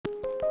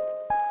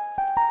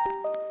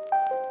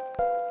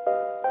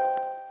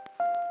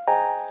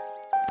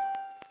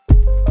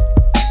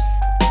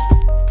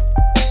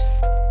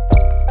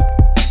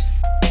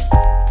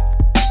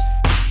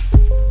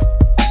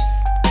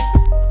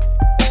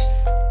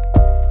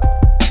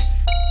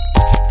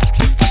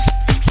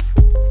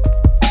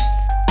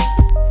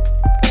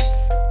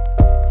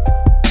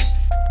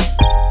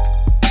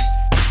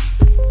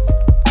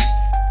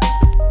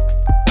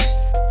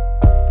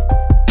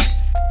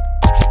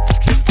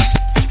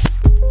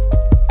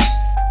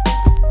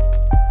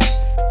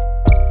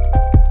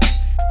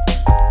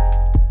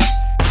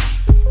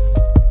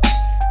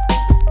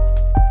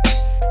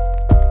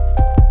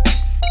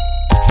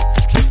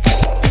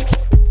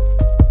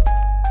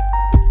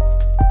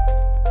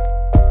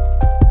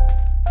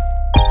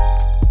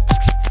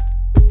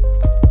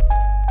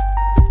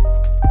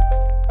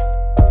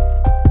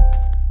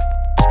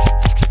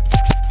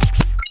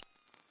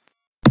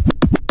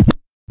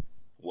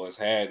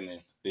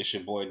This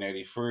your boy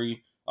Natty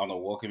Free. I want to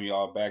welcome you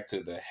all back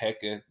to the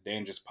Hecka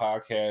Dangerous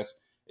Podcast.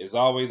 As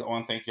always, I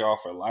want to thank you all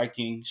for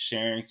liking,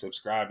 sharing,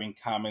 subscribing,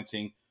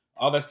 commenting,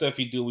 all that stuff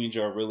you do. We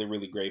enjoy a really,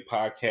 really great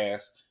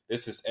podcast.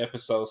 This is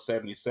episode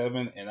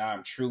 77, and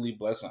I'm truly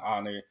blessed and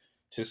honored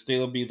to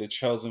still be the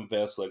chosen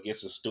vessel that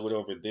gets to steward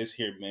over this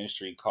here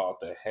ministry called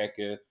the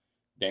Hecka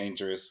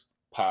Dangerous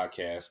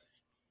Podcast.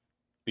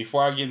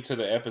 Before I get into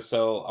the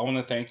episode, I want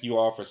to thank you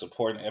all for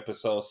supporting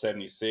episode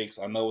 76.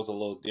 I know it's a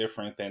little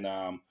different than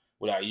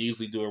what I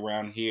usually do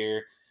around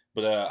here,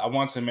 but I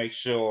want to make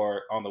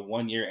sure on the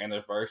 1 year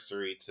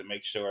anniversary to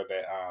make sure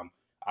that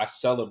I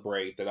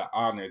celebrate, that I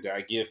honor, that I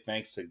give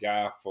thanks to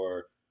God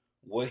for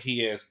what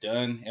He has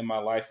done in my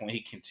life and what He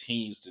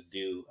continues to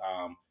do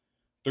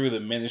through the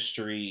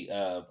ministry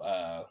of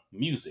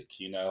music,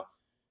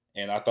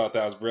 And I thought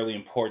that was really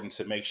important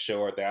to make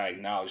sure that I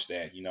acknowledge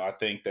that. I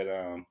think that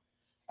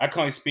I can't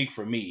only speak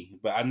for me,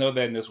 but I know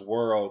that in this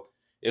world,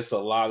 it's a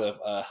lot of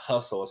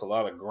hustle, it's a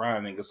lot of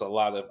grinding, it's a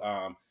lot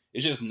of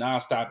it's just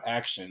nonstop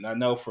action. I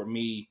know for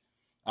me,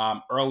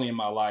 early in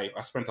my life,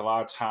 I spent a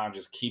lot of time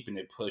just keeping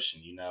it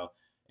pushing,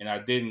 and I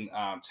didn't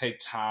take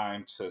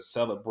time to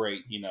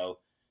celebrate,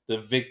 the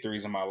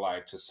victories in my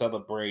life, to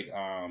celebrate,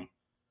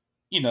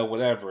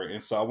 whatever.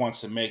 And so I want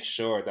to make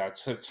sure that I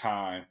took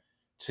time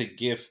to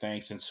give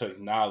thanks and to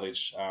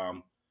acknowledge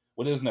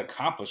what is an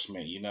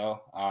accomplishment,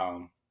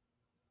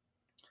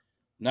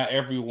 not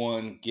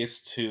everyone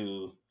gets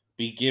to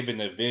be given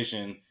a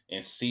vision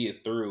and see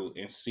it through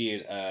and see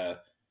it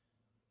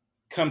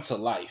come to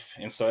life.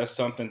 And so that's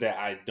something that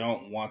I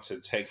don't want to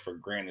take for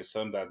granted,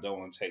 something that I don't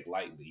want to take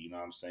lightly. You know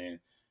what I'm saying?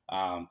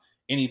 Um,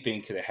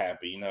 Anything could have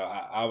happened.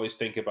 I always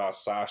think about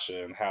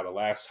Sasha and how the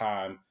last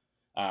time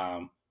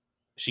um,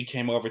 she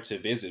came over to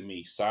visit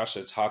me,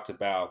 Sasha talked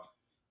about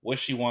what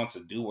she wants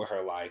to do with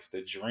her life,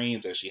 the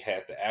dreams that she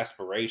had, the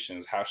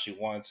aspirations, how she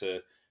wanted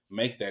to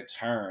make that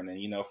turn.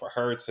 And, for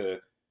her to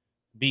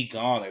be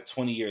gone at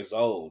 20 years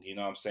old, you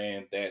know what I'm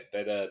saying?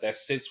 That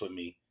sits with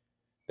me.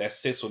 That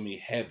sits with me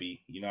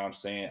heavy. You know what I'm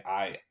saying?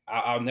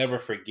 I'll never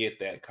forget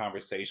that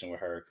conversation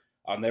with her.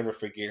 I'll never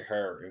forget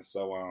her. And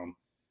so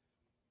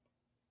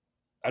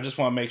I just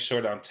want to make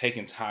sure that I'm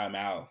taking time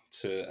out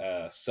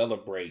to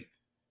celebrate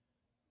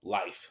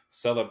life,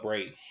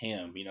 celebrate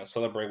him,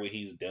 celebrate what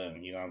he's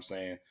done. You know what I'm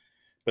saying?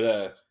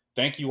 But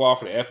thank you all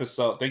for the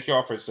episode. Thank you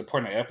all for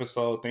supporting the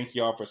episode. Thank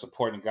you all for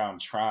supporting God I'm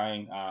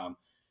Trying.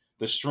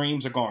 The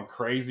streams are going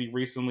crazy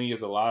recently.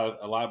 As a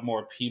lot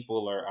more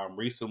people are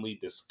recently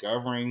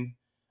discovering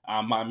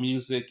my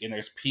music, and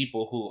there's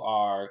people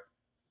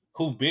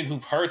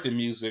who've heard the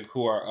music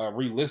who are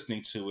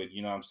re-listening to it.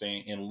 You know what I'm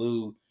saying? In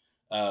lieu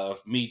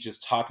of me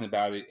just talking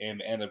about it and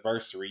the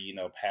anniversary,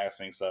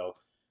 passing. So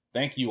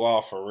thank you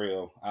all for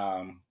real.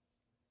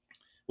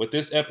 With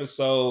this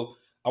episode,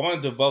 I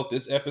want to devote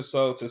this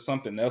episode to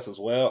something else as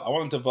well. I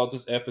want to devote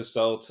this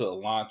episode to the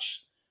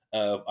launch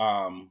of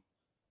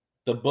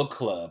the book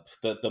club,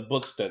 the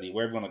book study,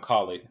 whatever you want to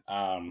call it.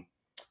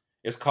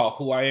 It's called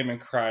Who I Am in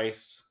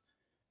Christ,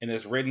 and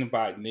it's written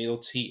by Neil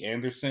T.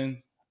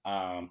 Anderson.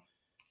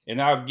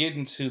 And I'll get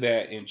into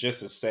that in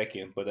just a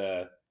second.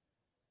 But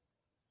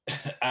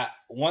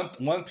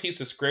one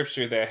piece of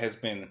scripture that has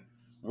been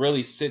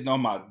really sitting on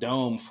my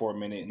dome for a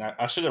minute, and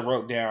I should have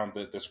wrote down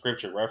the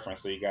scripture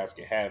reference so you guys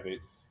can have it.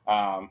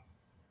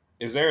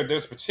 There's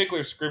a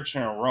particular scripture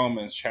in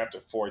Romans chapter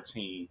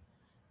 14,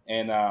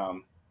 and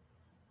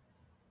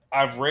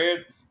I've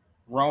read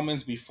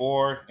Romans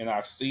before, and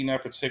I've seen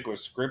that particular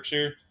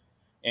scripture.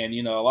 And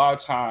a lot of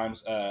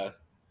times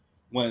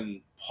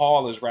when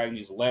Paul is writing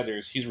these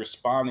letters, he's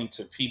responding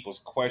to people's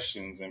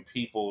questions and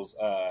people's,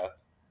 I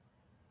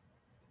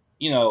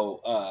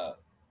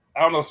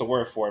don't know what's the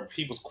word for it,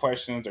 people's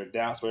questions, their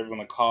doubts, whatever you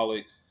want to call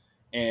it.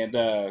 And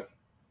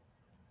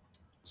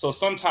so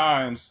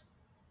sometimes,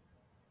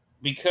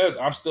 because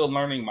I'm still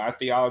learning my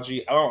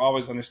theology, I don't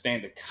always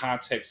understand the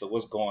context of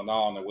what's going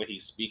on or what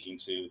he's speaking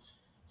to.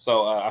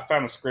 So I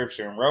found a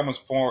scripture in Romans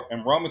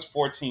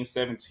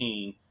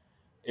 14:17.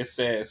 It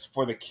says,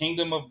 "For the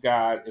kingdom of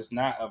God is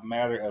not a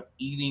matter of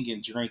eating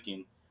and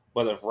drinking,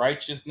 but of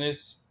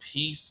righteousness,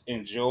 peace,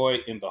 and joy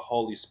in the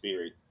Holy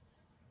Spirit."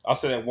 I'll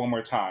say that one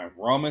more time.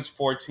 Romans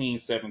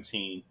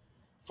 14:17.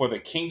 "For the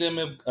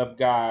kingdom of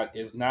God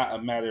is not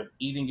a matter of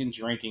eating and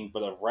drinking,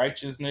 but of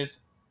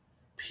righteousness,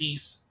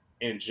 peace,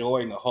 and joy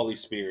in the Holy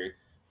Spirit."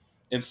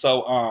 And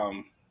so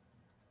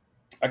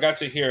I got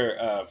to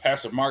hear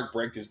Pastor Mark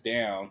break this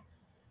down,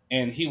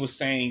 and he was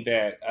saying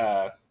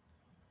that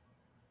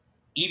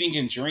eating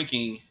and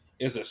drinking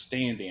is a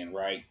stand-in,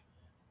 right?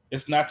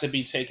 It's not to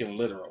be taken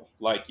literal.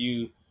 Like,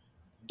 you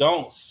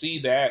don't see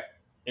that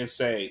and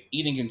say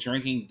eating and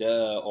drinking,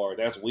 duh, or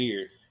that's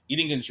weird.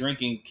 Eating and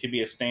drinking can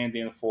be a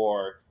stand-in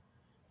for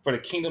the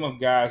kingdom of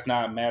God is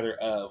not a matter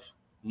of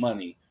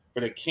money. For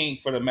the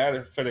kingdom of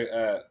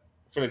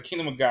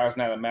God is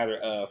not a matter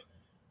of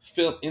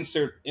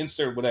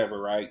insert whatever,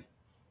 right?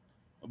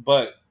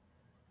 But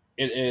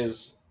it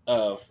is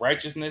of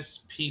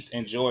righteousness, peace,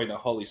 and joy in the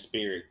Holy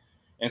Spirit.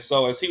 And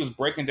so as he was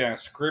breaking down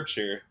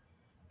scripture,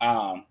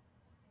 um,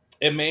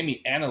 it made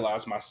me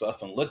analyze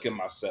myself and look at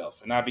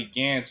myself, and I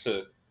began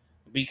to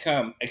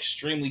become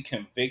extremely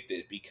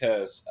convicted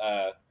because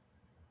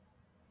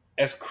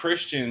as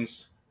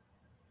Christians,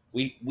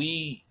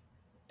 we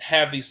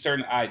have these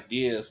certain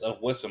ideas of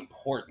what's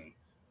important,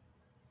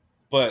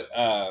 but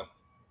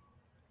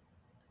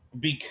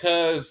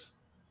because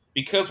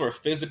we're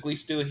physically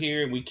still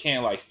here, we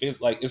can't like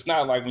it's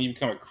not like when you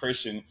become a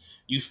Christian,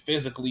 you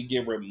physically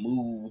get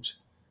removed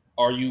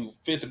or you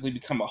physically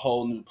become a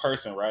whole new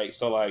person, right?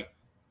 So like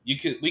we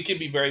could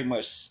be very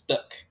much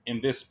stuck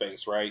in this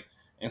space, right?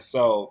 And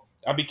so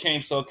I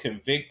became so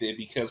convicted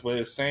because what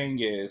it's saying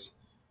is,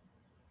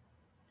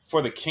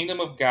 for the kingdom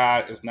of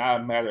God is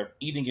not a matter of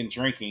eating and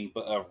drinking,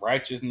 but of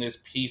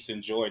righteousness, peace,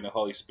 and joy in the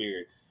Holy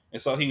Spirit.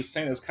 And so he was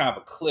saying it's kind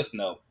of a cliff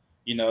note.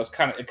 It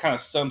kind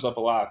of sums up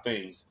a lot of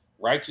things: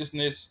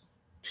 righteousness,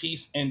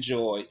 peace, and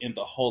joy in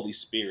the Holy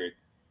Spirit.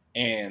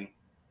 And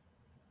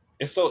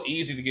it's so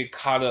easy to get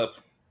caught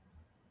up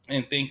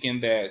in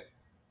thinking that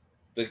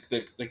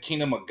the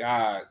kingdom of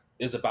God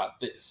is about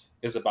this,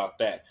 is about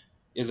that,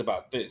 is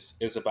about this,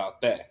 is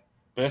about that.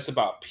 But it's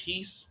about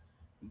peace,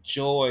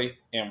 joy,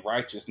 and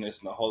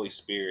righteousness in the Holy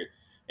Spirit.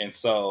 And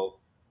so,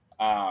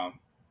 um,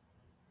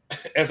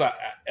 as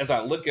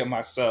I look at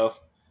myself,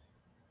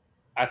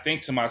 I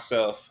think to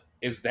myself,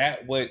 is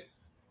that what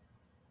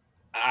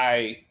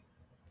I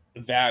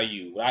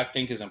value? What I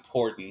think is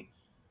important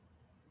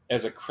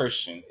as a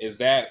Christian? Is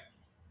that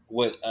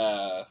what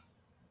are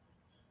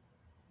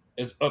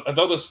those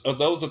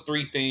the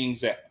three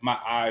things that my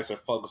eyes are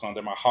focused on,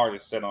 that my heart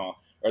is set on?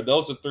 Are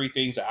those the three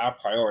things that I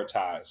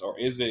prioritize? Or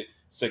is it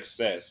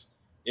success?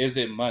 Is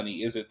it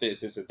money? Is it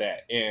this? Is it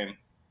that? And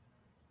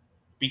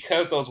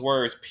because those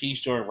words, peace,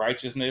 joy, and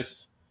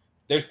righteousness,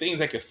 there's things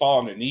that could fall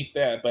underneath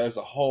that, but as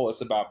a whole,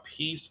 it's about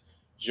peace,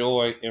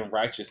 joy, and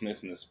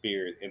righteousness in the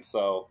spirit. And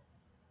so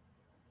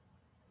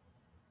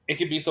it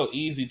can be so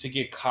easy to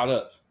get caught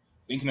up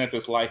thinking that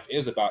this life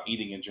is about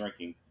eating and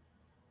drinking,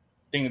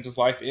 thinking that this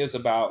life is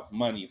about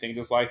money, thinking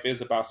this life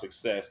is about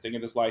success, thinking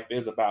this life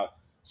is about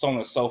so on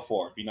and so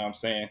forth. You know what I'm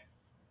saying?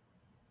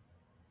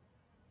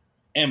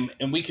 And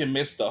we can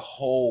miss the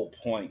whole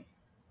point.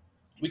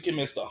 We can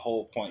miss the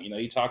whole point.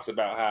 He talks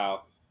about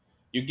how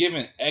you're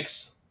given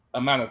X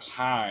amount of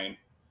time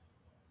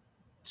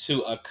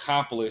to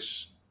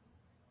accomplish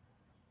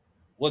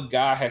what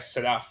God has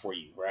set out for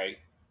you, right?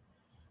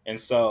 And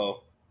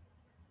so,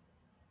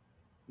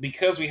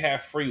 because we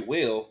have free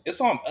will, it's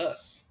on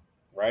us,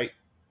 right?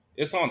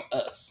 It's on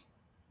us.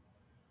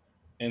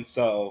 And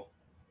so,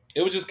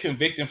 it was just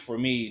convicting for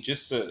me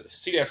just to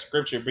see that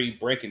scripture be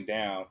breaking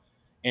down,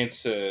 and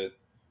to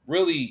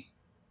really,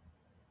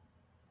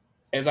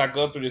 as I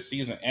go through the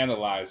season,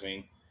 analyze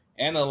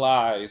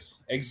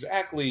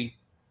exactly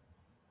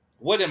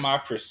what am I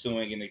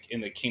pursuing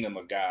in the kingdom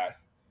of God.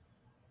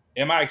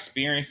 Am I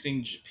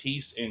experiencing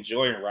peace and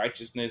joy and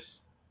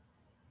righteousness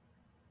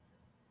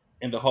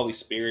in the Holy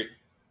Spirit?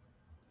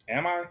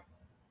 Am I?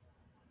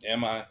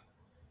 Am I?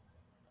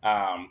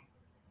 Um,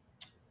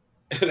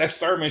 that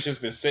sermon's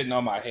just been sitting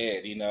on my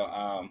head.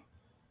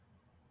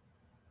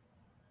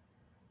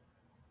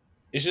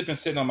 It's just been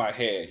sitting on my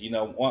head.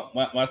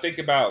 When I think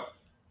about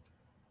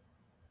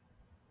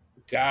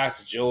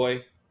God's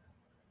joy,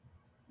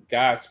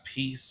 God's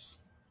peace,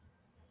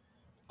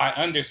 I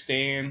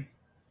understand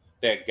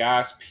that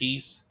God's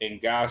peace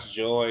and God's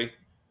joy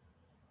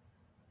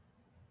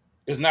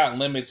is not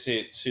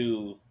limited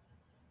to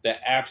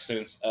the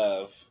absence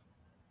of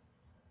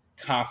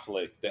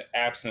conflict, the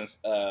absence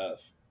of,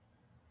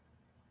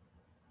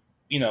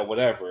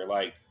 whatever.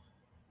 Like,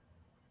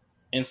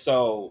 and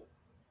so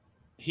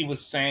he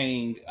was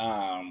saying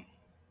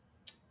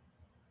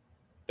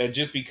that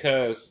just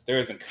because there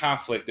isn't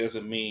conflict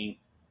doesn't mean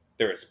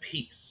there is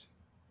peace.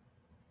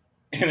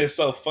 And it's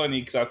so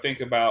funny because I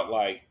think about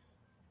like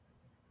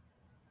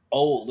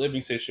old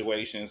living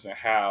situations and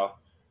how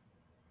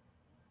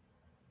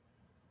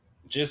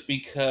just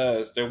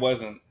because there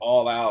wasn't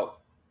all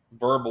out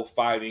verbal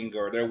fighting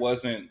or there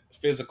wasn't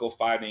physical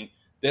fighting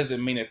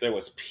doesn't mean that there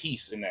was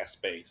peace in that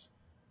space.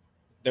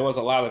 There was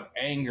a lot of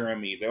anger in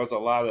me. There was a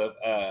lot of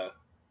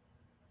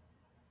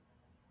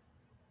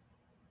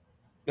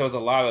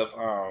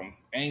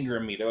anger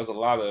in me. There was a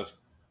lot of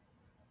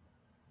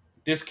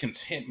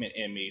discontentment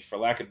in me, for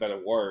lack of better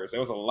words. There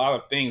was a lot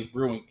of things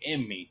brewing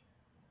in me.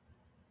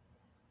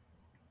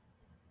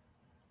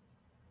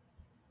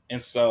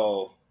 And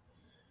so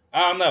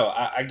I don't know.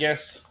 I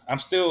guess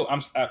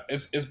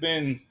it's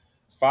been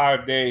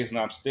 5 days and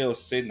I'm still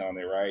sitting on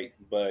it, right?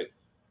 But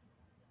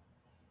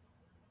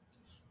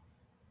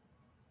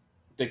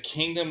the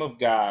kingdom of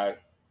God,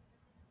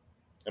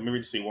 let me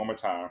read this one more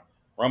time.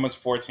 Romans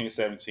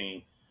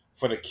 14:17.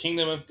 For the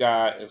kingdom of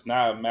God is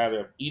not a matter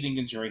of eating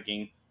and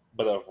drinking,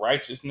 but of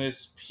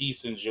righteousness,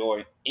 peace, and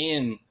joy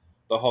in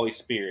the Holy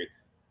Spirit.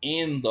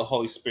 In the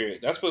Holy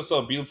Spirit. That's what's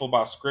so beautiful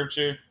about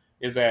scripture,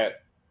 is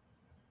that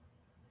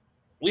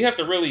we have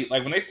to really,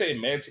 like when they say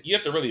meditate, you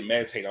have to really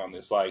meditate on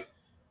this. Like,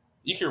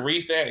 You can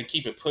read that and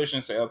keep it pushing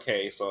and say,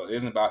 okay, so it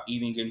isn't about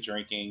eating and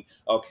drinking.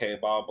 Okay,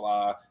 blah,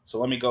 blah. So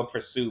let me go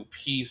pursue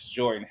peace,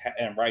 joy,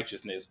 and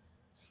righteousness.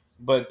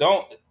 But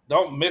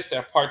don't miss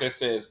that part that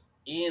says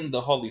in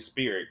the Holy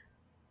Spirit.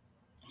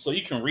 So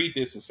you can read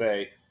this and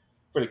say,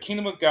 for the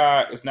kingdom of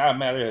God is not a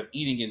matter of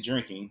eating and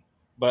drinking,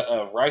 but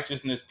of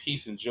righteousness,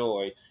 peace, and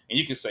joy. And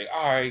you can say,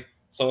 all right,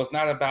 so it's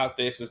not about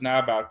this, it's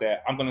not about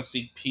that. I'm going to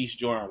seek peace,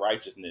 joy, and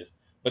righteousness.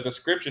 But the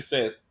scripture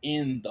says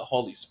in the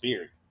Holy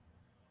Spirit.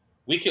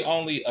 We can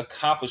only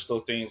accomplish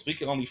those things. We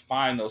can only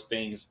find those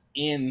things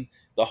in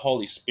the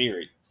Holy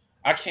Spirit.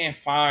 I can't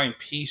find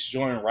peace,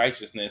 joy, and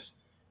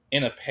righteousness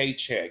in a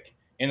paycheck,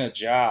 in a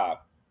job,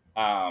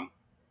 um,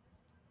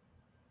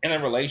 in a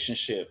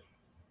relationship,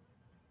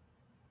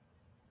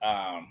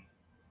 um,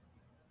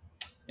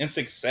 in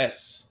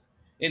success,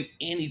 in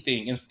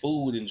anything, in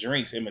food and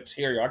drinks and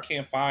material. I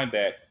can't find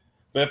that.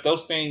 But if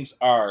those things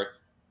are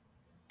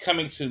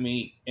coming to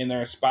me and they're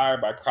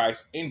inspired by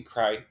Christ, in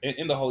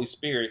the Holy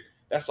Spirit,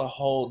 that's a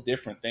whole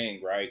different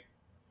thing, right?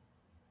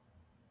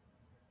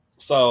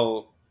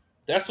 So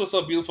that's what's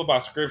so beautiful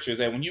about scripture is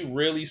that when you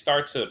really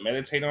start to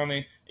meditate on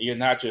it, and you're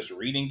not just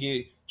reading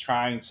it,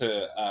 trying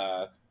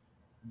to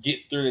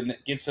get to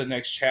the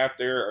next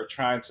chapter, or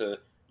trying to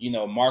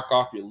mark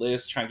off your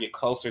list, trying to get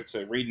closer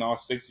to reading all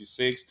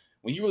 66.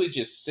 When you really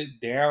just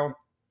sit down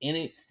in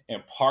it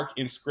and park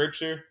in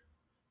scripture,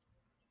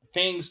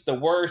 the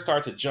words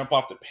start to jump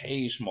off the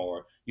page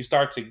more. You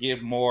start to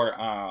get more.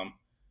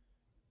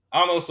 I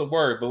don't know what's the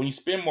word, but when you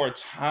spend more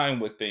time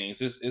with things,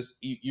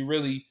 you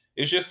really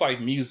it's just like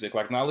music.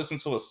 Like when I listen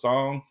to a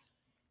song,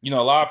 a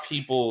lot of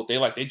people they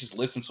just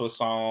listen to a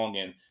song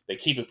and they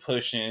keep it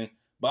pushing.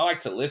 But I like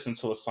to listen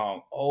to a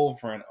song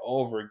over and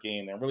over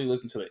again and really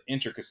listen to the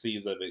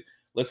intricacies of it.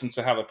 Listen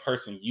to how the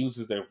person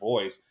uses their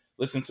voice.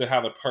 Listen to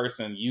how the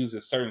person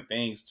uses certain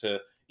things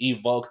to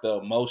evoke the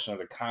emotion or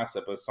the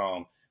concept of a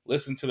song.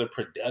 Listen to the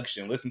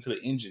production. Listen to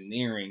the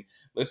engineering.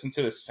 Listen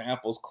to the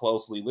samples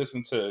closely.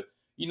 Listen to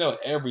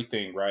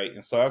everything, right?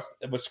 And so that's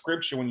with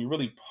scripture. When you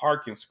really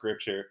park in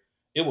scripture,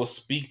 it will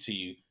speak to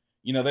you.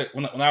 That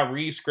when I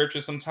read scripture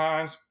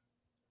sometimes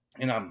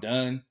and I'm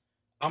done,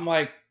 I'm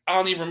like, I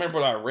don't even remember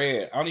what I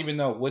read. I don't even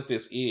know what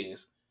this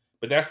is.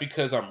 But that's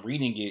because I'm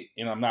reading it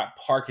and I'm not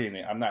parking in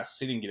it. I'm not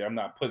sitting in it. I'm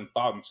not putting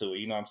thought into it.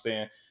 You know what I'm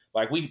saying?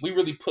 Like we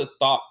really put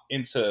thought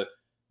into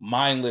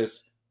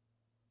mindless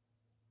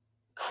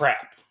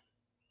crap.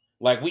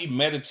 Like we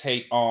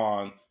meditate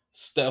on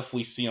stuff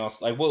we see on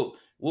like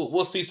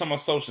we'll see some on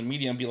social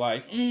media and be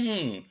like,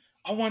 I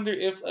wonder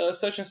if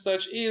such and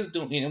such is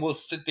doing it. And we'll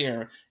sit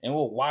there and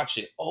we'll watch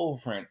it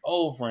over and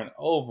over and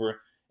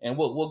over, and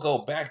we'll go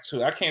back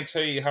to it. I can't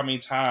tell you how many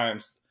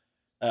times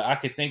I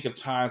could think of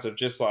times of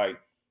just like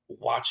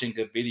watching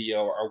a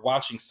video or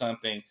watching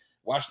something,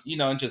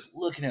 and just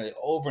looking at it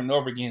over and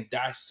over again,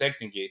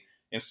 dissecting it.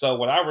 And so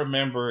what I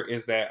remember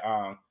is that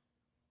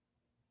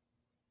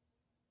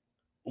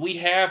we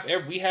have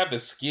the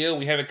skill,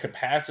 we have the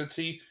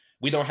capacity.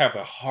 We don't have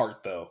the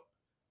heart though.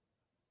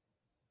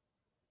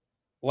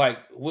 Like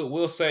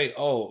we'll say,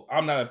 "Oh,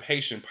 I'm not a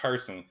patient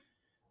person.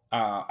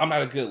 I'm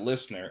not a good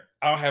listener.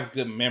 I don't have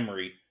good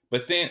memory."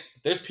 But then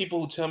there's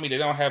people who tell me they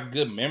don't have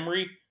good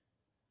memory,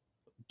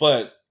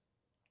 but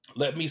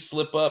let me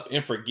slip up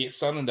and forget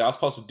something that I was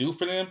supposed to do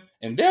for them,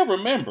 and they'll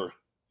remember.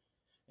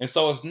 And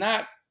so it's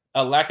not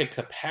a lack of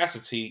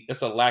capacity;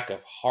 it's a lack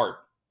of heart,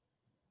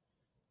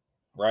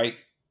 right?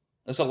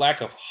 It's a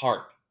lack of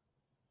heart.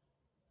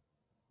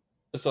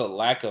 It's a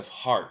lack of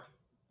heart.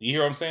 You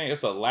hear what I'm saying?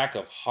 It's a lack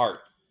of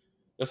heart.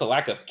 It's a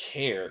lack of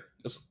care.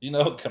 It's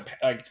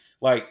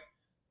like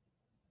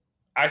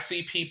I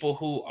see people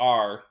who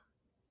are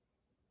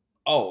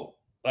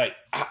I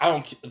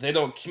don't they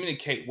don't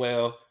communicate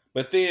well,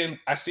 but then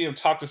I see them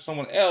talk to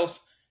someone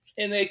else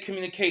and they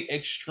communicate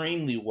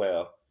extremely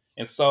well,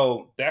 and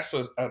so that's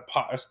a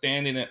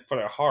stand in it for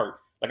their heart.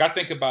 Like I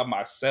think about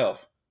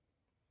myself,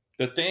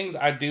 the things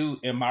I do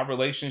in my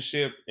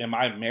relationship, in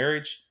my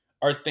marriage,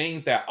 are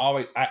things that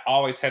I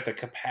always had the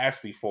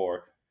capacity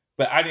for,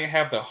 but I didn't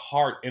have the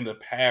heart in the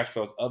past for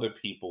those other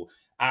people.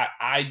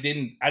 I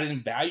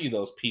didn't value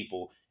those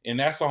people, and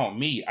that's on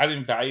me. I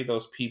didn't value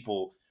those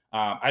people.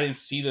 I didn't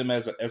see them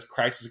as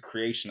Christ's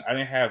creation. I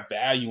didn't have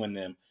value in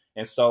them,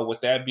 and so with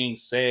that being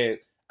said,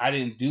 I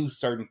didn't do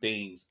certain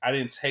things. I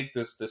didn't take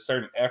this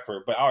certain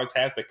effort, but I always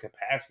had the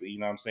capacity. You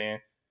know what I'm saying?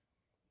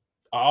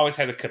 I always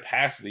had the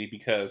capacity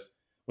because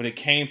when it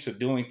came to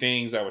doing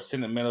things that were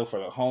sentimental for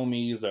the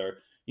homies or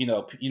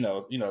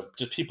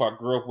just people I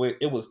grew up with,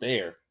 it was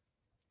there,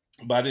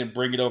 but I didn't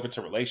bring it over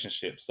to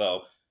relationships.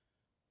 So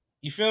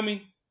you feel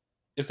me?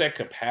 It's that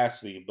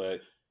capacity,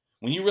 but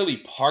when you really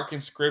park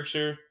in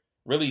scripture,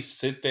 really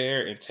sit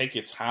there and take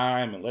your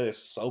time and let it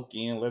soak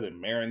in, let it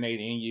marinate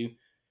in you,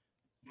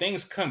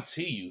 things come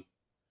to you.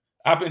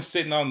 I've been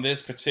sitting on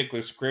this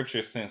particular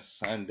scripture since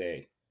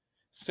Sunday.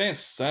 Since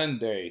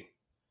Sunday,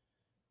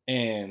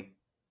 and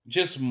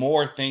just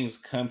more things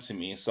come to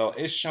me. So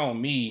it's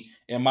shown me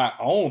in my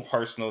own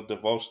personal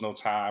devotional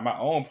time, my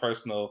own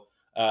personal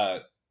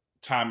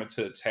time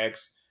into the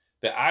text,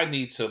 that I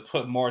need to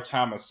put more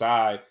time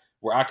aside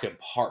where I can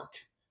park.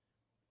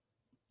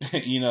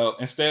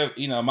 Instead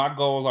of, my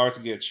goal is always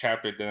to get a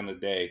chapter done a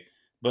day.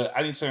 But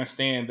I need to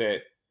understand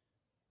that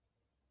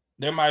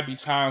there might be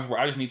times where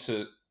I just need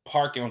to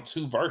park on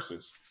two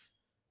verses.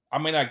 I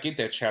may not get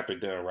that chapter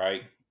done,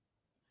 right?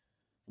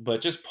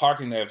 But just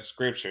parking that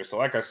scripture. So,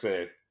 like I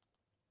said,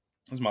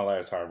 this is my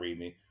last time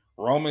reading it.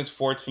 Romans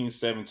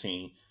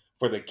 14:17.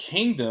 For the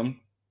kingdom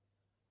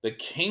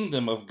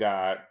of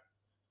God,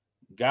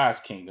 God's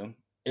kingdom,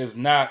 is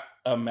not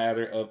a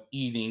matter of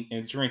eating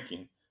and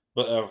drinking,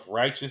 but of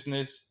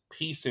righteousness,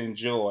 peace, and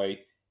joy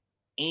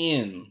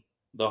in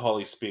the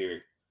Holy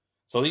Spirit.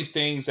 So these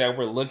things that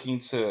we're looking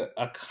to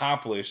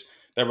accomplish,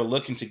 that we're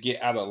looking to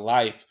get out of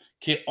life,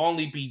 can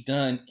only be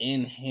done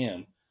in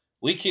Him.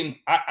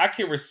 I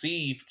can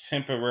receive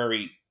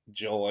temporary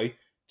joy,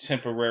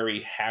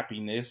 temporary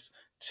happiness,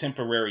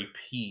 temporary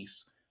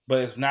peace, but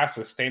it's not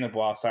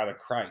sustainable outside of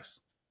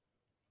Christ.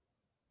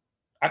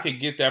 I could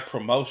get that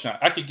promotion,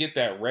 I could get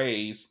that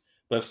raise,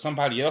 but if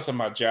somebody else in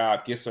my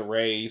job gets a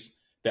raise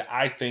that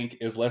I think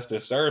is less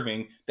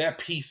deserving, that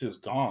peace is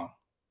gone.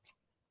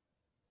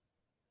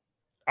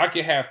 I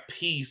could have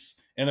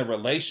peace in a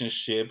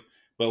relationship,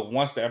 but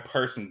once that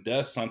person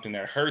does something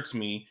that hurts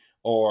me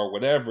or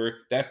whatever,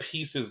 that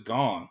peace is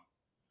gone.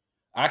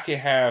 I could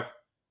have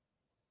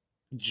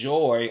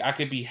joy, I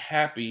could be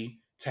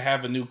happy to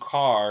have a new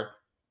car,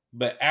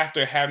 but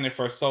after having it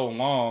for so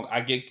long,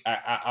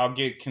 I'll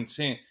get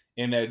content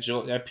in that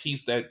joy, that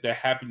peace, that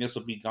happiness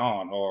will be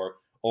gone,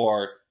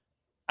 or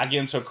I get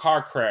into a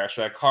car crash,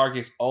 or that car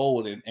gets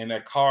old, and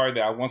that car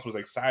that I once was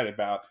excited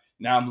about,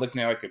 now I'm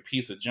looking at like a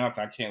piece of junk.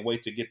 And I can't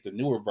wait to get the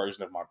newer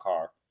version of my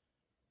car.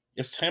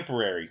 It's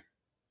temporary.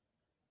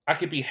 I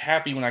could be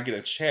happy when I get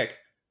a check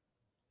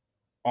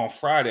on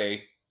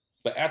Friday,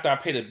 but after I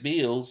pay the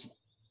bills,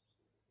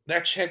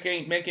 that check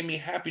ain't making me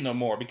happy no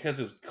more because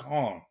it's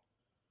gone.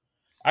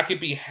 I could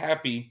be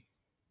happy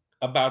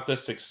about the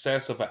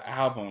success of an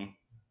album,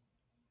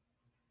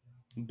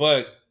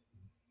 but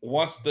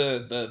once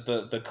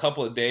the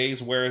couple of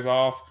days wears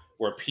off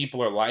where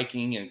people are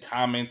liking and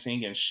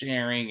commenting and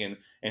sharing and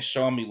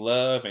showing me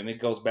love, and it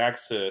goes back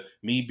to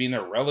me being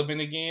irrelevant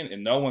again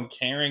and no one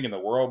caring and the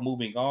world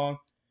moving on,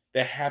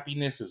 that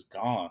happiness is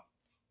gone.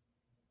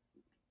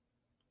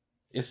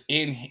 It's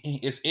in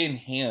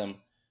Him,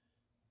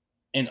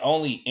 and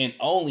only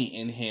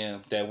in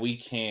Him that we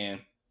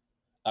can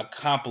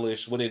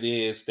accomplish what it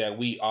is that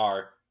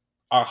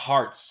our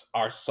hearts,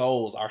 our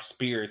souls, our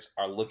spirits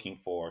are looking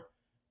for.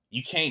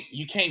 You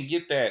can't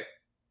get that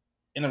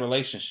in a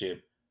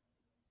relationship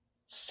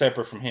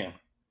separate from Him.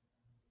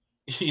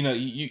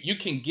 You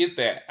can get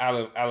that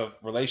out of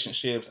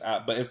relationships,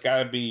 but it's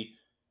got to be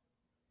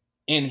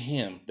in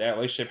Him. That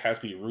relationship has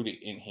to be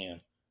rooted in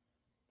Him.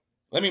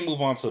 Let me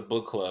move on to the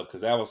book club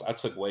because I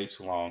took way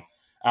too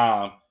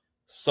long.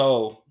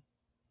 So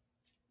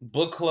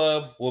book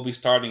club will be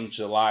starting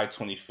July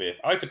 25th.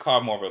 I like to call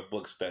it more of a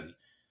book study.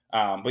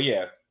 But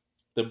yeah,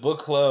 the book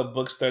club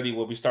book study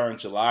will be starting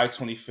July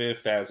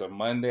 25th as a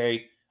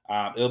Monday.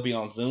 It'll be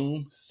on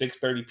Zoom,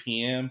 6:30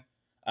 p.m.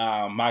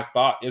 My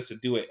thought is to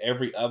do it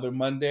every other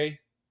Monday.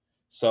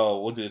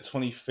 So we'll do the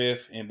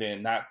 25th, and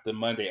then not the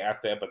Monday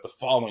after that, but the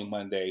following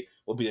Monday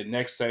will be the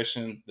next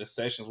session. The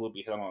sessions will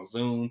be held on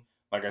Zoom,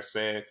 like I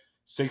said,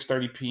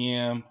 6:30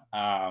 p.m.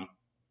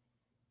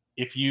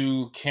 If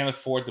you can't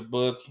afford the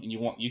book and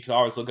you can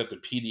always look up the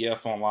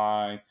PDF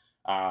online.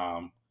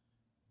 Um,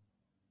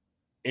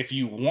 if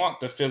you want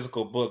the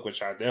physical book,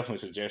 which I definitely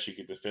suggest you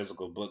get the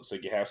physical book so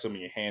you have some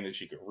in your hand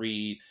that you can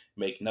read,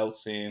 make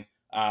notes in.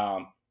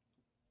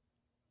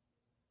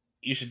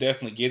 You should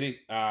definitely get it.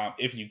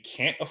 If you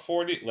can't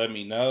afford it, let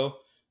me know.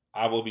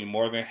 I will be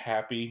more than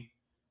happy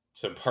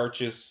to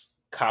purchase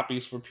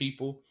copies for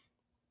people.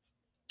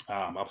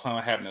 I plan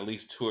on having at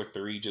least two or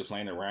three just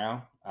laying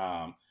around,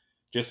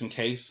 just in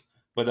case.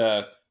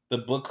 But the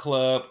book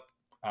club,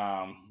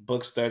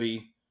 book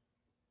study,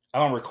 I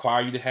don't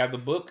require you to have the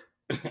book.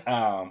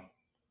 um,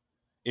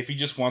 if you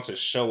just want to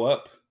show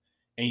up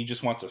and you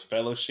just want to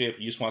fellowship,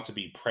 you just want to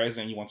be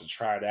present, you want to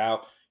try it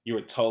out, you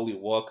are totally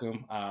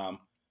welcome.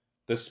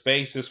 The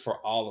space is for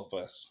all of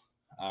us.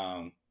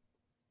 Um,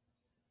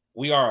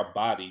 we are a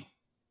body.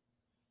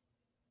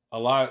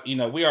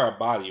 We are a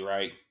body,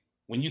 right?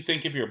 When you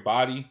think of your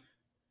body,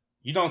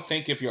 you don't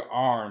think of your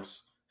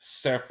arms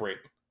separate.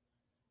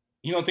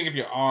 You don't think of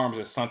your arms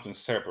as something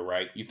separate,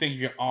 right? You think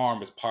of your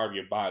arm as part of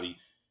your body.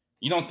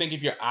 You don't think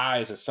of your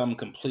eyes as something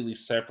completely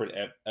separate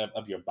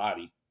of your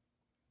body.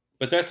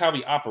 But that's how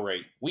we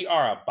operate. We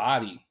are a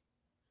body.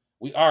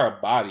 We are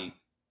a body.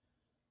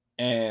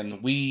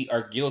 And we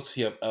are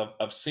guilty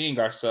of seeing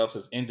ourselves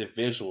as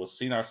individuals,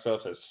 seeing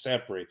ourselves as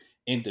separate,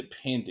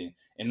 independent,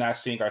 and not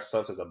seeing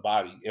ourselves as a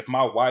body. If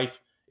my wife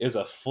is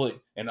a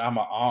foot and I'm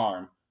an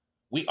arm,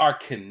 we are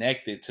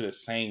connected to the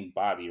same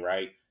body,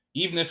 right?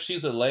 Even if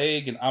she's a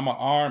leg and I'm an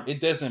arm, it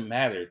doesn't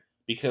matter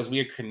because we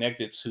are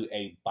connected to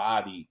a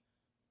body.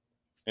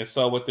 And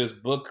so with this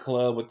book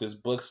club, with this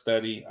book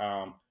study,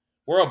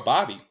 we're a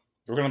body.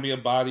 We're going to be a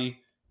body.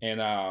 And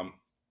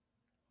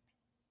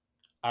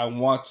I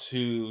want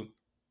to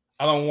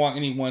I don't want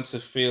anyone to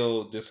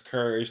feel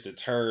discouraged,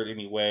 deterred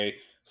anyway.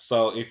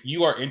 So if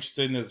you are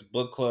interested in this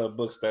book club,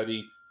 book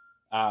study,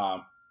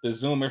 um, the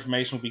Zoom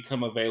information will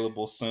become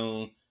available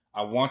soon.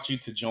 I want you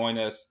to join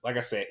us. Like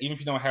I said, even if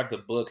you don't have the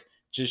book,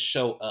 just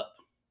show up.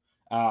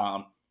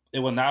 Um, it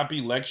will not be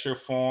lecture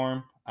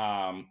form.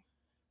 I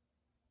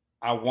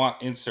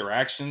want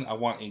interaction. I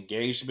want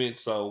engagement.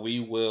 So we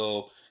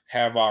will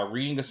have our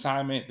reading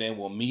assignment, then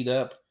we'll meet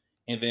up,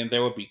 and then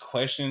there will be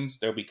questions.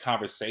 There'll be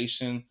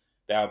conversation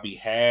that will be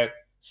had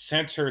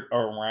centered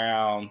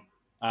around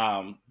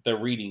the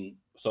reading.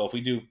 So if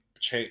we do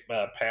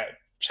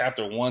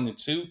chapter 1 and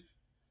 2,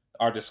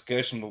 our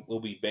discussion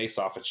will be based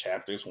off of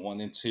chapters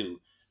 1 and 2.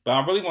 But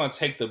I really want to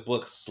take the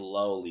book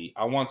slowly.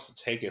 I want to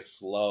take it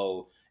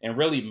slow and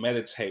really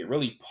meditate,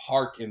 really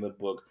park in the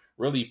book,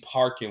 really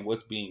park in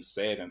what's being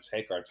said and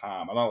take our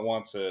time. I don't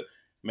want to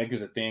make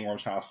this a thing where I'm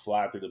trying to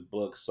fly through the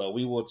book. So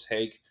we will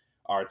take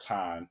our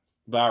time.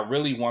 But I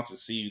really want to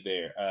see you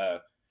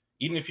there.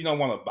 Even if you don't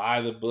want to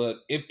buy the book,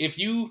 if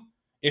you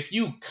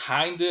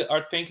kinda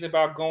are thinking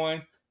about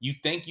going, you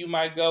think you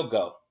might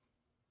go.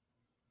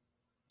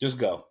 Just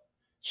go.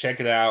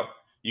 Check it out.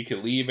 You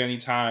can leave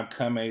anytime,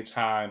 come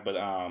anytime, but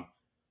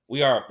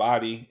we are a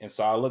body, and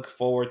so I look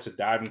forward to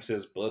diving into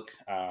this book.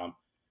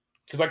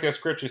 Because like that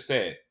scripture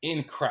said,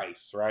 in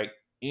Christ, right?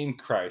 In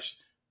Christ.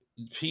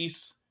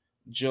 Peace,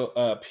 joy,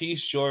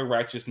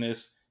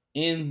 righteousness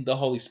in the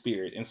Holy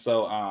Spirit. And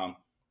so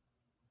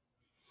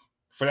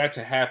for that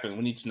to happen,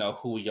 we need to know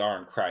who we are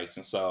in Christ.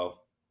 And so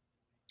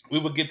we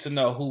would get to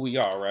know who we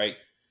are, right?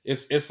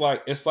 It's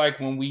like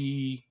when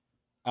we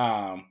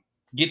um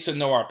get to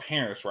know our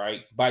parents,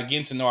 right? By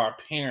getting to know our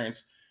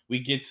parents, we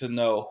get to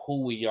know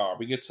who we are.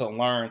 We get to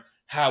learn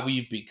how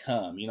we've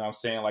become. You know what I'm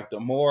saying? Like the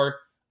more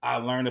I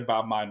learn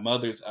about my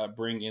mother's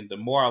upbringing, the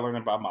more I learn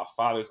about my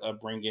father's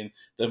upbringing,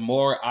 the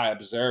more I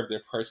observe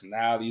their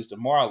personalities, the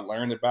more I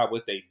learn about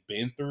what they've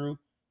been through,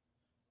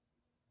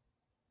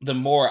 the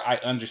more I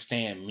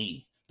understand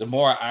me, the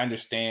more I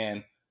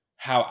understand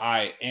how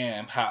I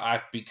am, how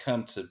I've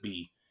become to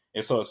be.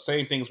 And so the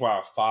same things with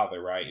our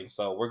father, right? And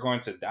so we're going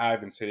to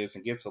dive into this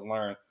and get to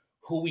learn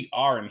who we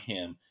are in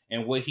him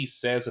and what he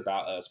says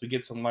about us. We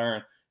get to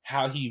learn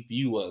how he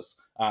view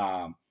us,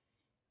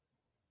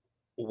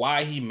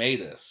 why he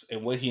made us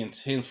and what he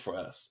intends for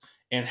us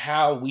and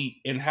how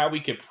we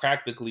can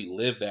practically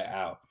live that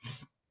out.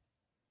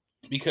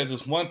 Because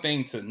it's one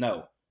thing to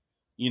know,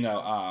 you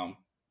know,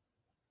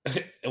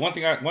 one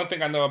thing I've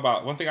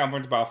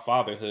learned about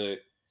fatherhood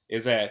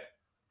is that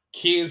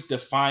kids'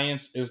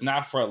 defiance is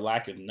not for a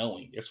lack of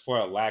knowing. It's for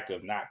a lack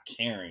of not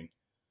caring.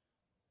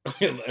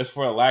 It's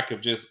for a lack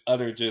of just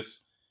utter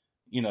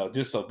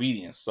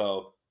disobedience.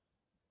 So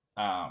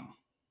not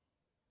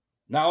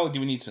only do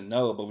we need to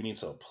know, but we need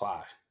to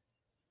apply.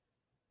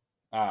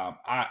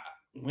 I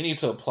We need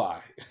to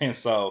apply. And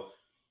so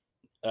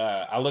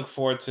I look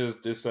forward to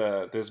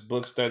this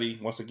book study.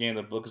 Once again,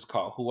 the book is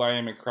called Who I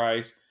Am in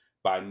Christ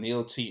by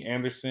Neil T.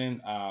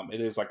 Anderson.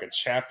 It is like a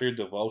chapter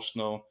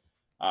devotional.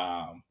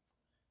 Um,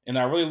 and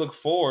I really look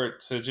forward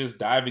to just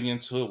diving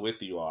into it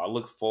with you all. I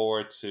look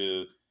forward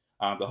to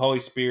the Holy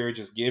Spirit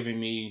just giving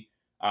me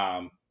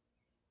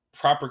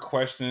proper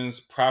questions,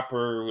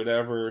 proper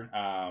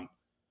whatever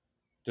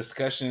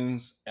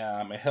discussions,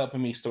 and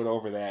helping me start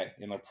over that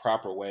in a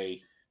proper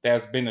way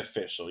that's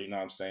beneficial. You know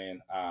what I'm saying?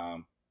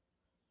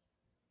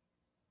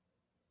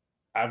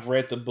 I've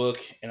read the book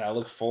and I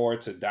look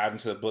forward to diving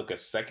into the book a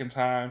second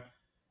time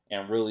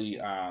and really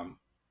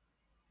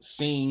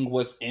seeing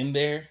what's in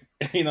there,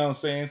 you know what I'm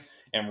saying?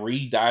 And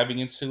re-diving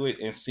into it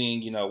and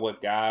seeing,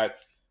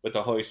 what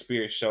the Holy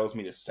Spirit shows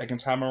me the second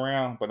time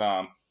around.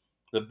 But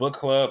the book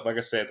club, like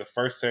I said, the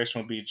first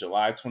session will be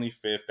July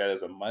 25th. That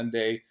is a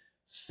Monday,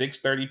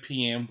 6:30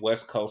 p.m.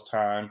 West Coast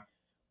time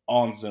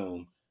on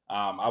Zoom.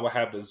 I will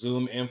have the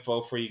Zoom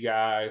info for you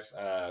guys.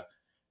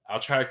 I'll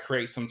try to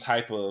create some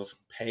type of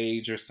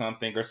page or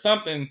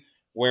something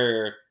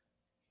where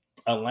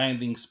a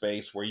landing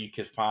space where you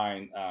could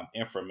find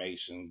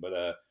information.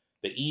 But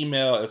the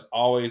email is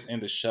always in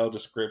the show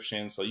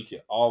description, so you can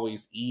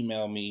always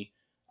email me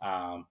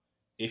um,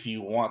 if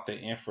you want the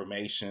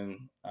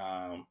information.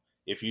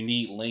 If you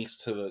need links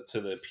to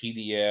the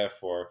PDF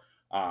or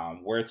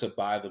where to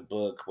buy the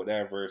book,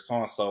 whatever, so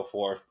on and so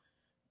forth.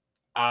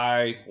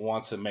 I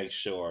want to make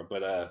sure,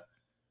 but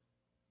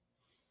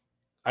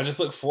I just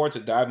look forward to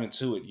diving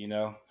into it.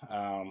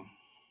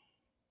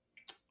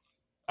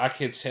 I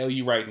can tell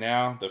you right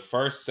now, the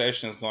first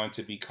session is going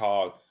to be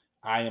called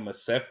 "I Am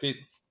Accepted."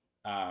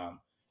 Um,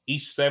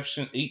 each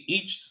session,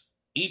 each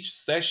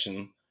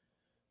session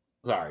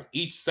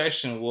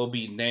will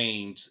be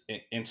named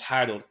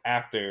entitled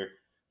after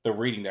the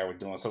reading that we're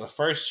doing. So the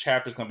first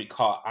chapter is going to be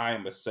called "I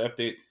Am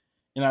Accepted,"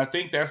 and I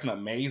think that's an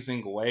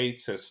amazing way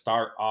to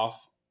start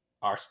off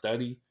our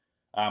study.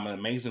 An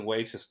amazing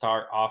way to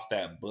start off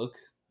that book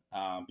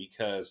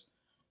because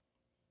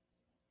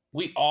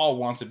we all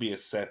want to be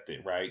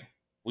accepted, right?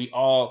 We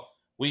all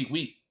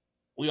we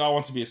all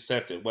want to be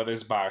accepted, whether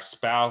it's by our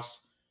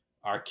spouse,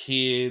 our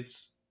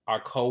kids,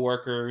 our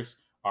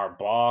coworkers, our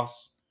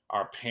boss,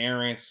 our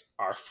parents,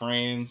 our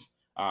friends.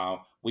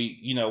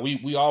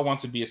 We all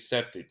want to be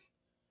accepted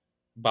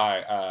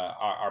by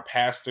our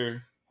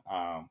pastor.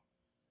 Um,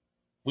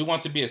 we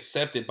want to be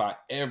accepted by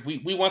every.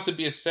 We want to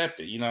be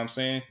accepted. You know what I'm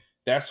saying?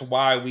 That's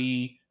why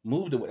we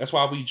moved away. That's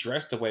why we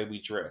dress the way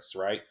we dress,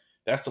 right?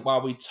 That's why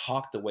we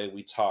talk the way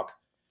we talk.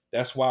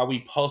 That's why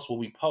we post what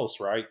we post,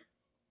 right?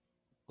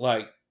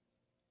 Like,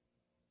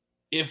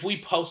 if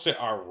we posted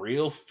our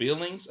real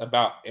feelings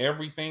about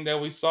everything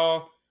that we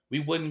saw, we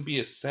wouldn't be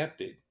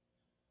accepted.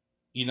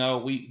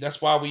 We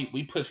that's why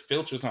we put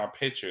filters on our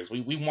pictures.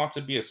 We want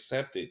to be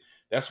accepted.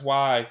 That's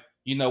why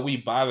we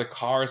buy the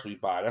cars we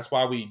buy. That's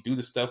why we do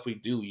the stuff we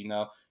do.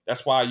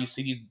 That's why you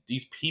see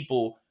these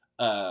people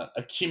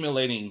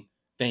accumulating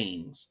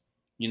things.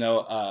 you know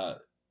uh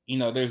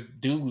there's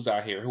dudes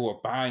out here who are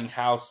buying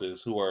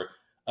houses, who are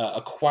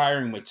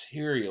acquiring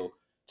material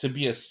to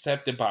be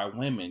accepted by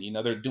women.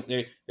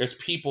 There's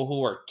people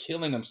who are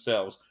killing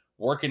themselves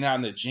working out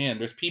in the gym.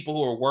 There's people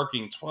who are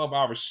working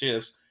 12-hour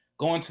shifts,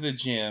 going to the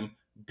gym,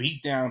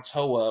 beat down,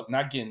 toe up,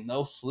 not getting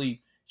no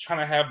sleep, trying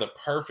to have the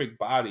perfect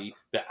body,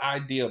 the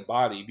ideal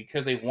body,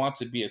 because they want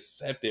to be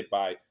accepted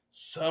by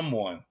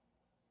someone.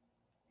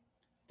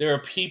 There are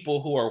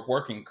people who are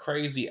working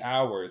crazy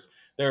hours.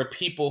 There are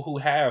people who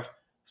have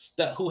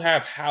who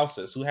have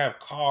houses, who have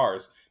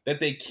cars that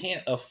they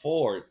can't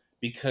afford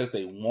because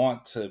they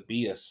want to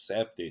be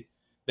accepted.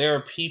 There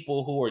are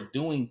people who are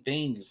doing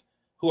things,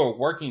 who are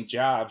working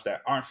jobs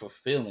that aren't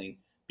fulfilling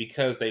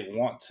because they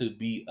want to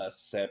be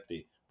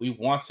accepted. We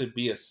want to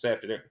be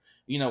accepted.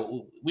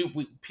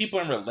 We people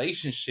in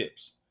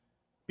relationships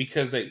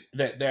because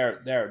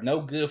they're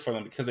no good for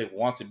them because they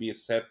want to be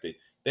accepted.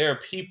 There are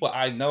people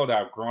I know that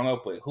I've grown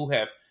up with who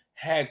have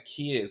had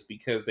kids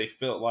because they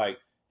felt like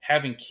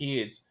having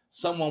kids,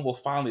 someone will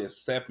finally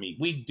accept me.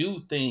 We do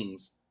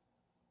things.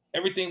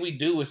 Everything we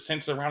do is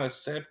centered around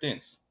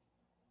acceptance.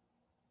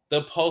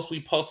 The posts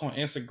we post on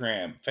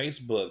Instagram,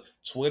 Facebook,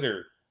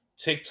 Twitter,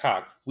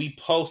 TikTok, we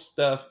post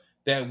stuff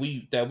that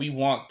we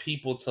want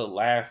people to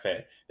laugh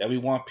at, that we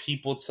want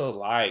people to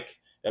like,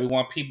 that we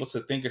want people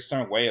to think a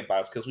certain way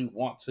about us because we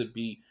want to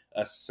be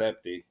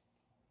accepted.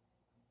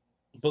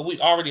 But we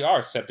already are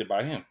accepted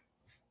by him.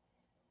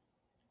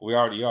 We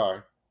already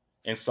are.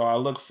 And so I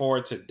look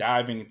forward to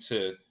diving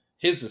into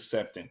his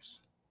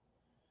acceptance.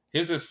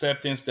 His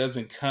acceptance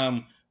doesn't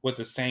come with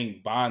the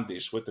same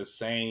bondage, with the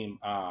same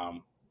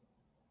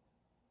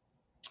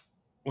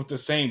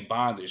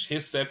bondage.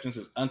 His acceptance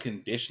is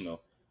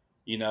unconditional.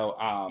 You know,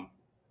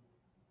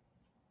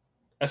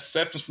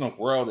 acceptance from the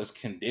world is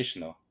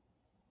conditional.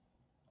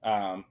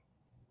 Um,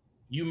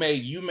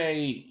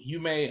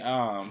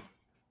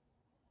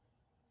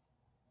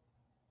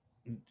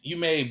 you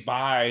may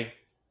buy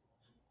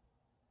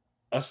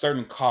a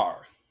certain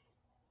car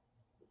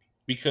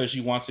because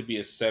you want to be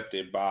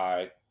accepted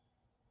by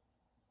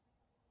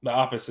the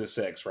opposite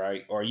sex,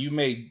 right? Or you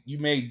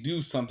may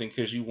do something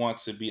because you want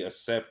to be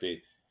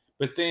accepted.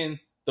 But then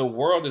the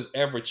world is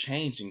ever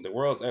changing. The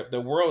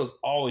world is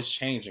always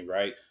changing,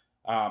 right?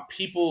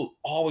 People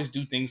always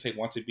do things they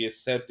want to be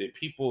accepted.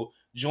 People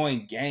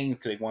join gangs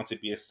because they want to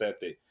be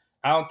accepted.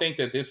 I don't think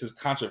that this is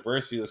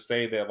controversial to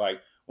say that,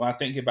 like, when I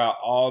think about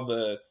all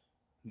the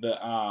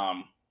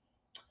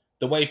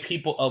the way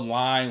people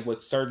align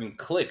with certain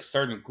cliques,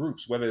 certain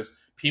groups, whether it's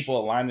people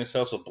align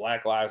themselves with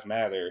Black Lives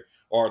Matter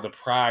or the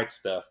Pride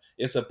stuff,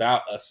 it's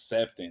about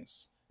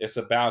acceptance. It's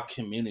about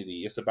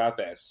community. It's about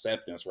that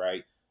acceptance,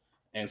 right?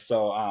 And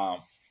so,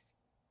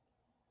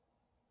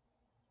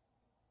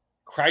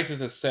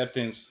 Christ's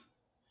acceptance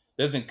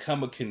doesn't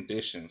come with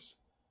conditions.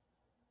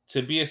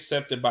 To be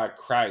accepted by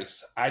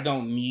Christ, I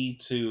don't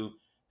need to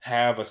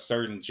have a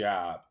certain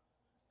job.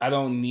 I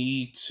don't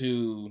need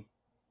to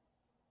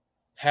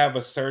have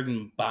a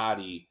certain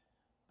body.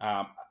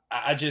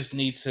 I just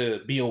need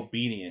to be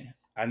obedient.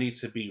 I need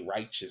to be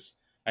righteous.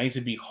 I need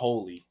to be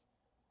holy.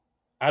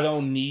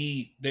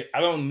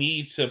 I don't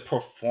need to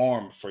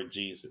perform for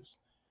Jesus.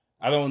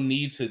 I don't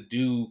need to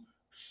do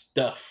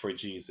stuff for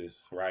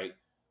Jesus, right?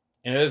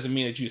 And it doesn't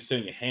mean that you sit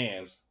in your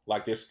hands.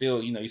 Like, there's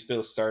still, you're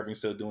still serving,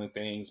 still doing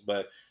things.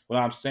 But what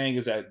I'm saying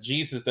is that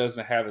Jesus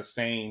doesn't have the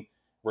same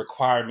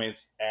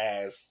requirements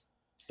as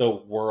the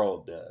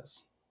world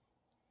does.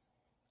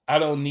 I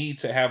don't need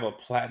to have a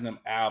platinum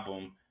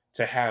album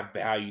to have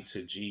value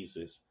to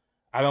Jesus.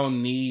 I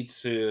don't need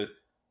to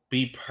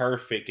be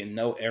perfect and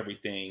know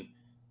everything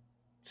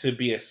to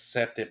be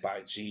accepted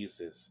by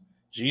Jesus.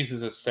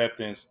 Jesus'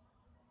 acceptance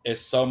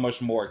is so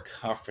much more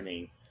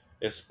comforting.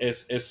 It's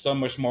so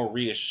much more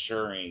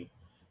reassuring.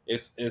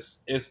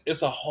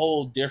 It's a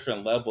whole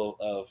different level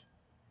of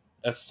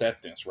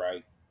acceptance,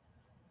 right?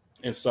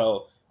 And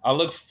so I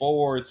look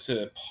forward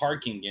to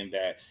parking in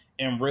that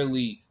and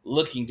really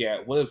looking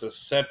at what does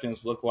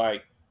acceptance look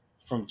like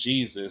from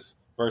Jesus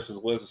versus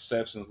what does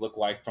acceptance look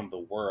like from the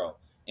world.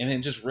 And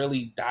then just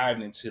really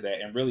diving into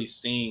that and really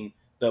seeing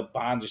the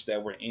bondage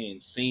that we're in,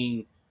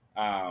 seeing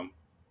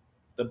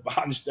the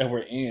bondage that we're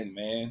in,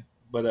 man.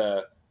 But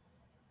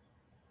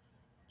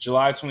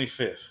July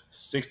 25th,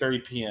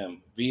 6:30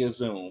 p.m. via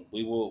Zoom.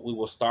 We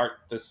will start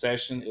the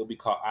session. It will be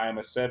called I Am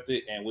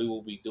Accepted, and we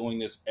will be doing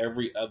this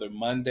every other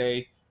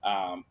Monday.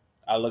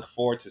 I look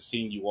forward to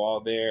seeing you all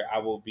there. I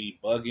will be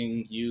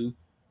bugging you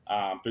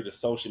through the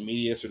social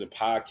media, through the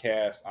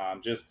podcast,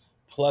 just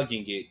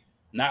plugging it.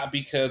 Not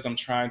because I'm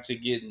trying to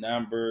get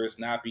numbers,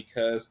 not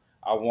because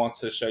I want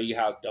to show you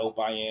how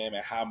dope I am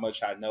and how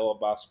much I know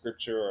about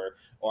scripture,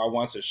 or I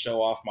want to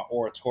show off my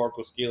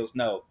oratorical skills.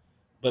 No,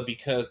 but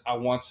because I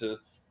want to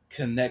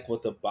connect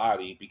with the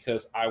body,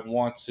 because I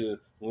want to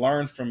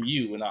learn from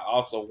you, and I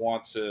also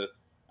want to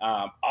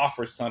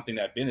offer something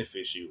that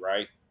benefits you,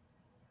 right?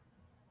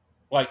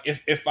 Like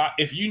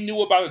if you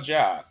knew about a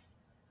job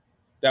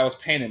that was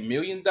paying $1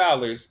 million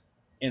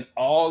and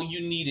all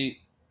you needed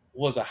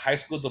was a high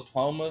school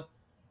diploma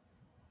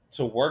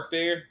to work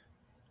there,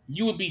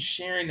 you would be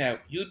sharing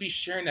that. You would be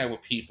sharing that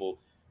with people,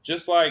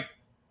 just like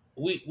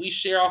we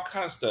share all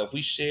kinds of stuff.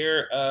 We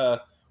share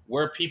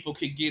where people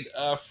could get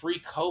free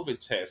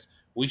COVID tests.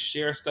 We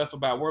share stuff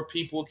about where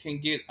people can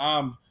get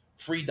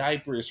free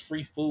diapers,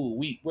 free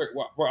food.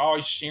 We're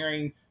always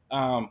sharing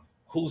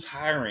who's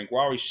hiring.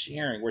 We're always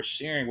sharing. We're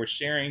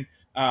sharing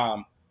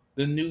the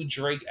new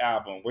Drake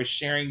album. We're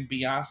sharing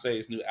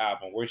Beyonce's new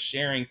album. We're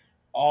sharing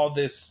all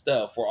this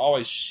stuff. We're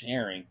always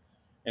sharing,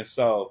 and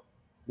so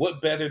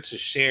what better to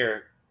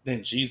share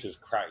than Jesus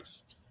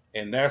Christ?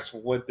 And that's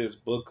what this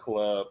book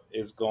club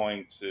is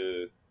going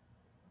to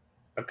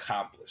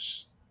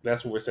accomplish.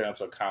 That's what we're saying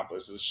to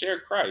accomplish is share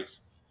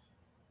Christ.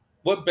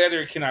 What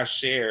better can I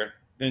share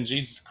than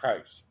Jesus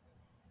Christ?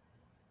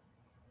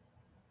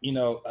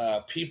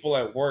 People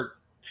at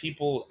work,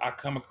 people I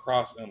come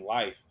across in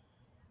life,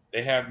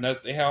 they have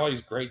all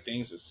these great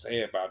things to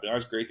say about me,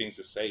 always great things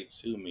to say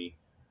to me.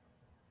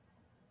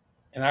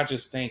 And I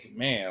just think,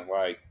 man,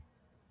 like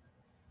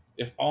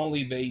if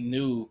only they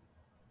knew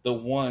the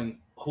one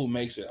who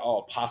makes it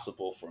all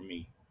possible for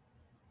me.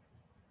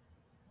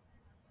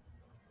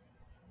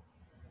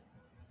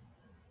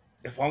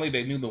 If only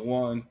they knew the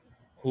one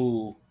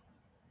who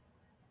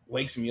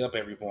wakes me up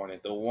every morning,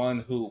 the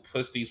one who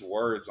puts these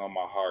words on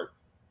my heart.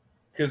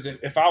 Because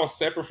if I was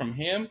separate from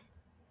him,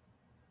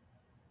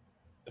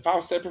 if I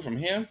was separate from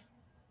him,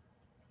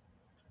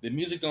 the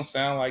music don't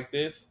sound like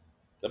this,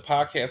 the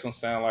podcast don't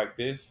sound like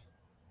this.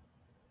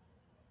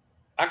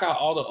 I got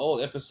all the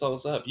old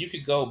episodes up. You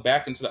could go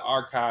back into the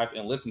archive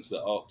and listen to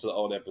the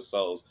old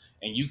episodes,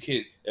 and you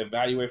could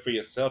evaluate for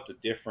yourself the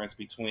difference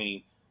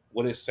between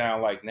what it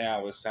sound like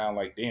now, what it sound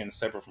like then,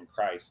 separate from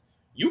Christ.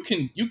 You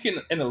can,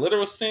 in a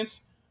literal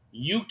sense,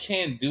 you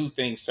can do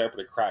things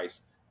separate to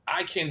Christ.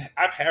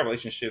 I've had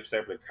relationships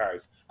separate to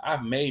Christ.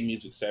 I've made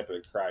music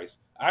separate to Christ.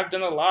 I've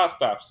done a lot of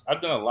stuff.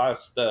 I've done a lot of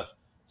stuff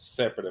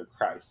separate of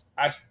Christ.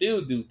 I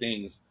still do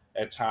things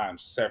at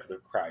times separate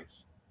of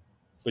Christ,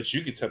 but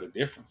you can tell the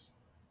difference.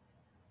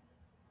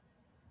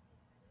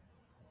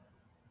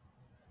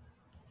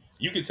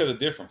 You can tell the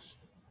difference.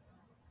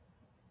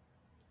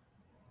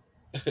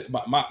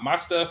 My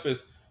stuff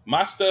is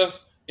my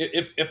stuff.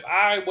 If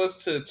I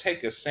was to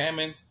take a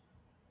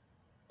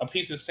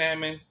piece of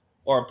salmon,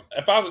 or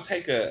if I was to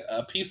take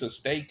a piece of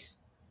steak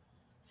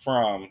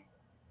from,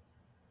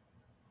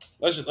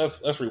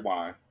 let's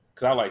rewind,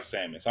 because I like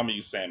salmon, so I'm gonna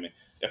use salmon.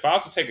 If I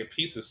was to take a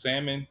piece of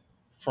salmon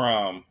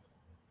from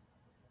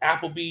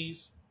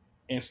Applebee's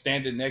and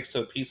stand it next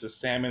to a piece of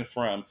salmon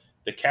from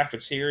the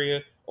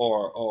cafeteria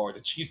or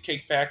the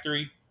Cheesecake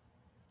Factory,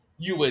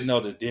 you would know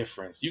the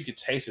difference. You could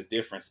taste the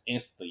difference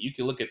instantly. You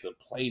could look at the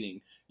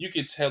plating. You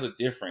could tell the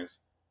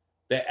difference.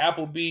 That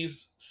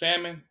Applebee's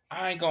salmon,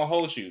 I ain't gonna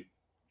hold you.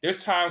 There's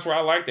times where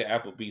I like the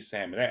Applebee's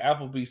salmon. That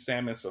Applebee's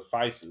salmon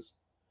suffices.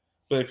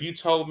 But if you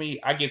told me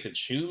I get to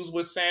choose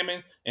with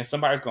salmon and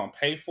somebody's gonna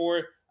pay for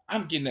it,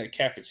 I'm getting that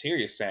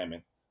cafeteria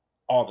salmon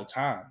all the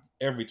time,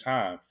 every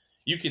time.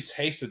 You could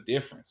taste the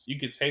difference. You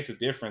could taste the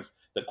difference,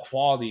 the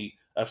quality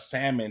of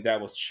salmon that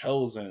was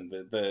chosen,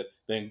 the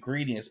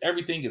ingredients,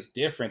 everything is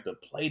different. The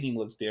plating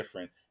looks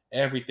different.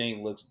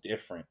 Everything looks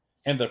different.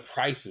 And the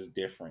price is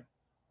different.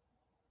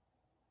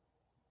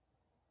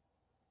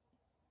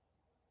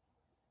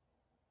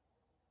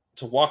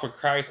 To walk with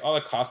Christ, all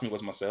it cost me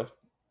was myself.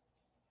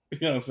 You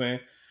know what I'm saying?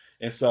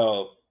 And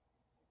so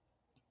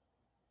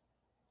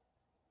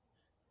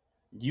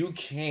you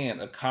can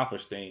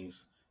accomplish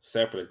things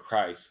separate of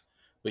Christ,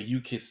 but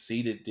you can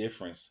see the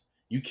difference.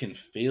 You can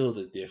feel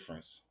the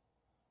difference.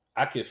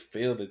 I could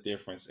feel the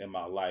difference in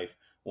my life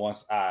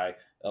once I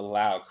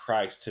allowed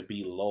Christ to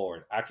be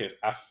Lord. I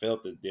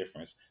felt the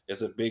difference.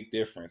 There's a big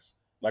difference.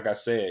 Like I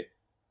said,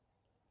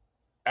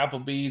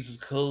 Applebee's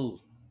is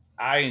cool.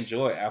 I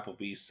enjoy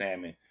Applebee's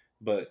salmon,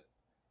 but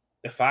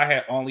if I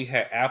had only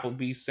had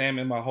Applebee's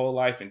salmon my whole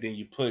life, and then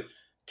you put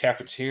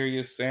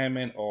cafeteria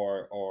salmon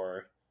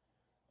or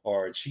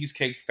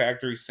Cheesecake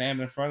Factory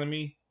salmon in front of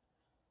me,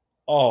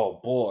 oh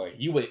boy,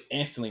 you would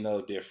instantly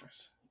know the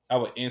difference. I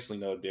would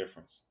instantly know the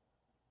difference.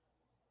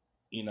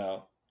 You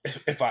know,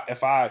 if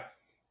I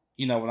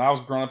when I was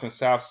growing up in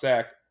South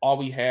Sac, all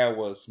we had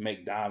was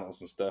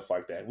McDonald's and stuff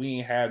like that. We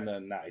ain't had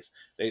nothing nice.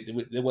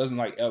 It wasn't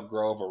like Elk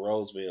Grove or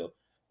Roseville.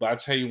 But I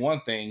tell you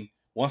one thing,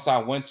 once I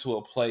went to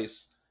a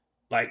place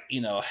like,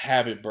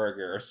 Habit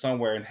Burger or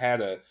somewhere and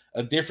had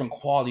a different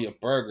quality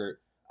of burger,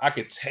 I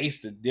could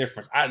taste the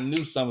difference. I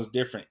knew something was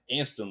different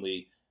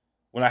instantly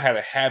when I had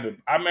a Habit.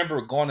 I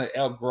remember going to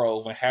Elk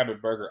Grove when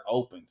Habit Burger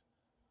opened.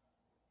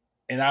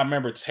 And I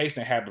remember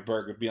tasting Habit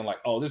Burger being like,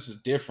 oh, this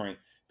is different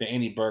than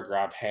any burger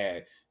I've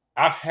had.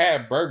 I've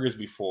had burgers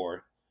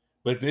before,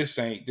 but this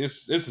ain't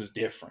this is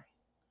different.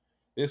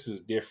 This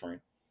is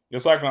different.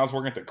 Just like when I was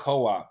working at the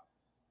co-op,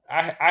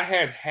 I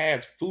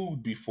had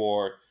food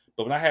before,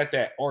 but when I had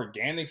that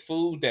organic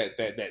food, that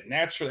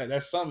natural,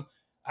 that's something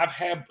I've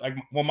had. Like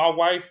when my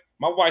wife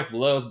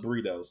loves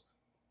burritos,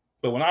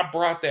 but when I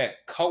brought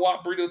that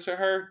co-op burrito to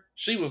her,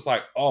 she was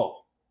like,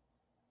 "Oh,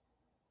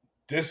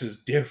 this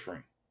is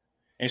different,"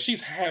 and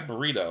she's had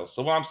burritos.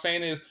 So what I'm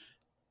saying is,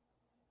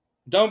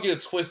 don't get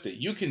it twisted.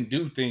 You can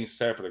do things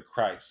separate of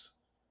Christ,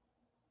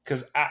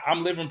 because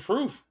I'm living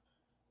proof.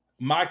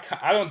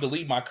 I don't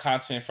delete my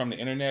content from the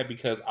internet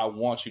because I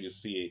want you to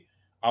see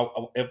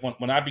it.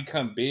 When I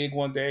become big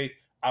one day,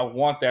 I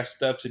want that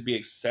stuff to be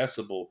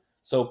accessible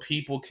so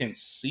people can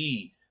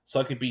see,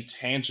 so it can be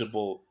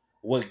tangible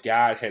what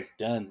God has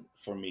done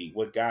for me,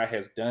 what God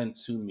has done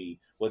to me,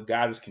 what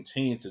God is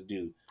continuing to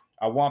do.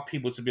 I want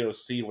people to be able to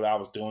see what I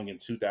was doing in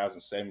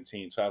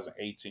 2017,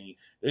 2018.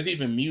 There's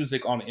even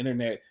music on the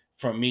internet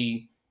from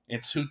me in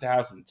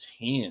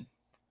 2010.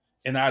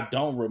 And I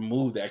don't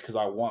remove that because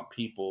I want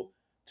people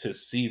to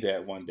see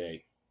that one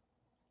day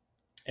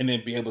and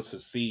then be able to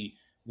see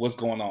what's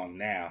going on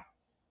now.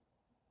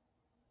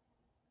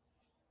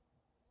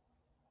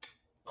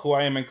 Who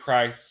I Am in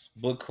Christ,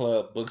 book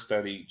club, book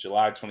study,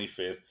 July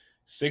 25th,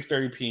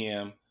 6:30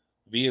 p.m.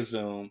 via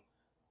Zoom.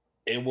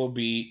 It will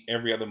be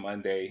every other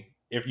Monday.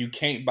 If you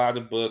can't buy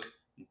the book,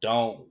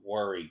 don't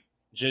worry.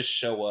 Just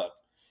show up.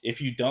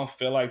 If you don't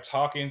feel like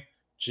talking,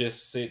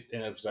 just sit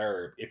and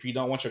observe. If you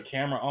don't want your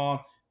camera on,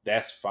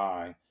 that's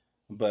fine.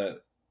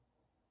 But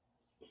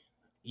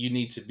you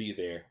need to be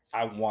there.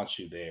 I want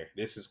you there.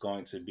 This is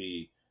going to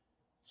be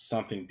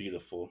something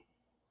beautiful.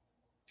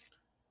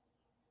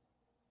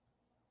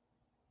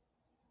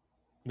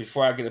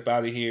 Before I get up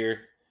out of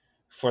here,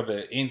 for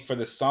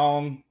the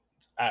song,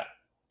 I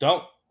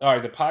don't. All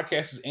right, the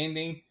podcast is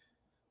ending,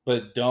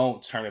 but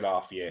don't turn it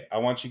off yet. I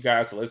want you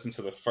guys to listen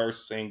to the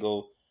first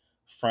single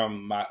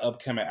from my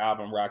upcoming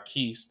album,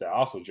 Rakis, that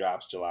also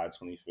drops July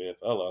 25th.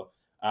 Hello.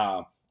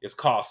 It's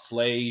called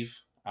Slave.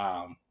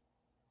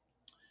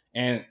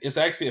 And it's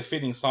actually a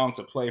fitting song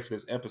to play for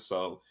this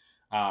episode.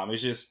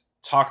 It's just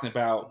talking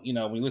about,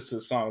 when you listen to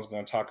the song, it's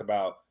going to talk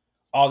about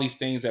all these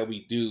things that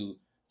we do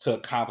to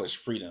accomplish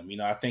freedom.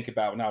 I think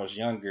about when I was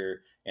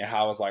younger and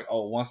how I was like,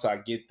 oh, once I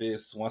get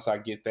this, once I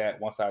get that,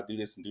 once I do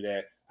this and do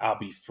that, I'll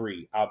be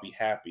free. I'll be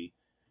happy.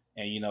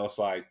 And, it's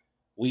like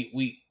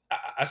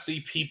I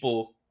see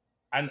people,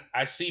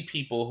 I see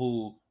people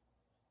who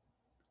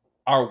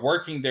are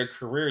working their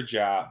career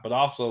job, but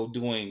also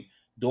doing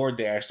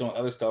DoorDash, doing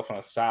other stuff on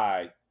the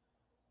side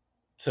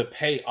to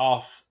pay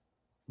off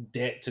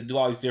debt, to do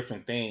all these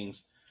different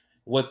things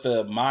with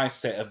the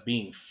mindset of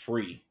being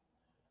free.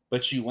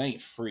 But you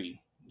ain't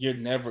free. You're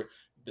never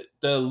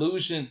the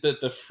illusion,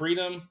 the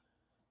freedom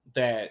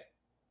that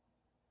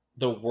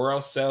the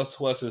world sells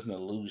to us is an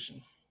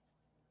illusion.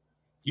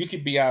 You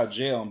could be out of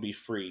jail and be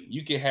free.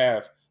 You could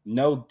have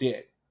no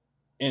debt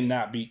and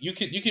not be you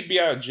could be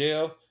out of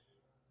jail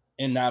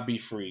and not be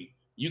free.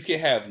 You could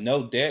have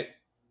no debt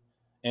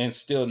and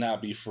still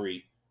not be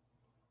free.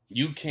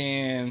 You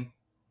can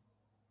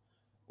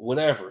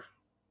whatever,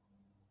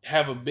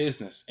 have a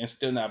business and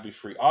still not be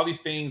free. All these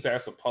things that are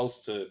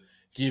supposed to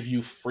give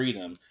you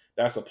freedom,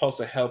 that are supposed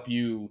to help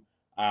you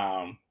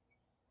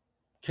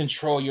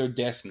control your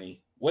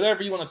destiny,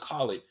 whatever you want to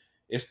call it,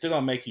 it still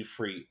don't make you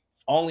free.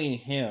 Only in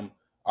Him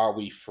are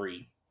we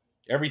free.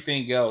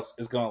 Everything else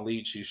is going to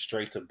lead you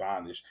straight to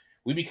bondage.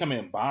 We become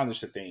in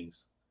bondage to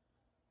things.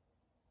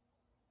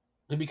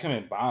 We become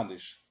in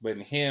bondage, but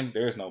in Him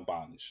there is no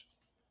bondage.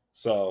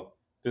 So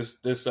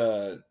this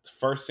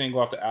first single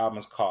off the album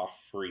is called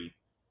Free.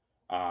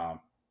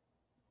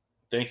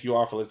 Thank you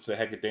all for listening to the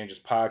Heck of Dangerous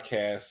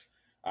podcast.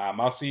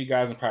 I'll see you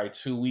guys in probably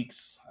 2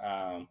 weeks.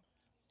 On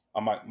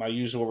my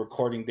usual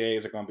recording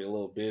days are going to be a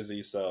little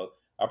busy, so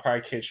I'll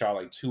probably catch y'all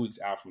like 2 weeks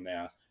out from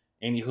now.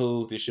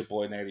 Anywho, this your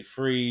boy Natty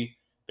Free.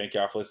 Thank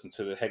y'all for listening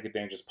to the Heck of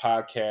Dangerous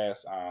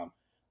podcast.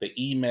 The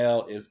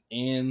email is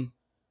in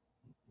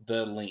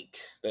the link.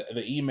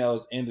 The email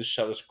is in the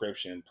show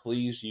description.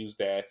 Please use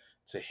that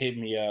to hit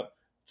me up,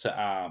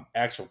 to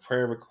ask for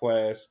prayer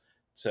requests,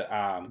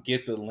 to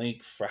get the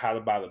link for how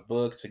to buy the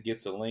book, to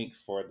get the link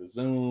for the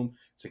Zoom,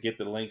 to get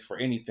the link for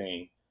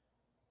anything.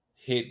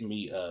 Hit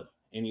me up.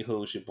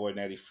 Anywho, it's your boy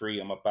Natty Free.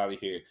 I'm up out of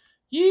here.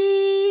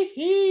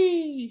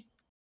 Yee-hee!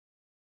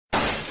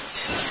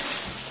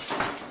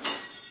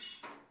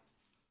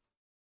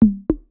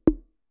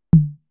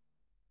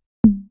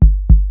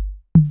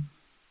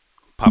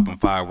 Popping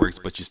fireworks,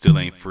 but you still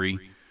ain't free.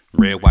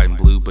 Red, white, and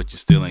blue, but you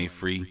still ain't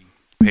free.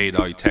 Paid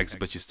all your taxes,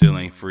 but you still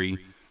ain't free.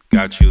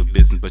 Got you a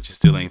business, but you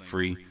still ain't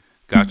free.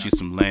 Got you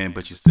some land,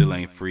 but you still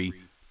ain't free.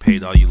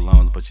 Paid all your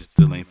loans, but you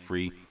still ain't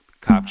free.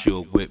 Copped you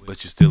a whip,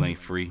 but you still ain't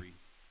free.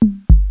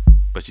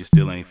 But you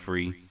still ain't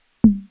free.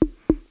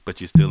 But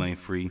you still ain't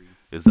free.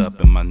 It's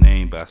up in my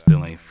name, but I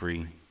still ain't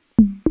free.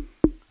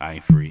 I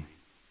ain't free.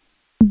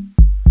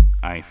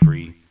 I ain't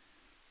free.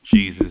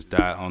 Jesus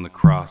died on the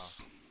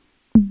cross.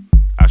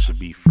 I should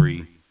be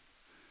free.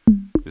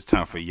 It's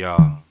time for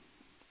y'all.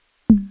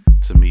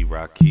 To me,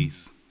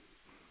 Rockies.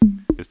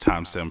 It's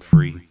time set him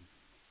free.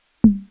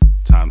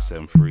 Time set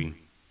him free.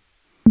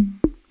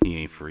 He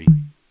ain't free.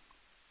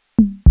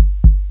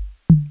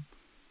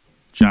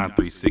 John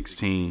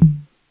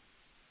 3:16.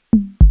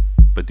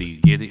 But do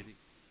you get it?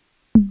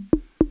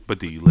 But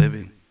do you live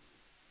it?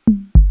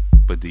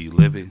 But do you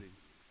live it?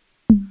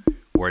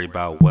 Worry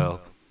about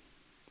wealth.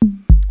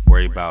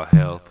 Worry about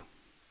health.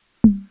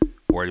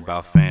 Worry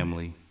about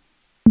family.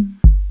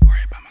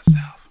 Worry about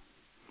myself.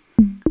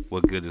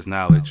 What good is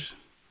knowledge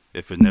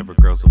if it never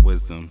grows to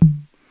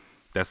wisdom?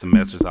 That's the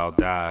message I'll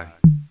die.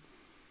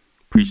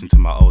 Preaching to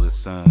my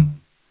oldest son.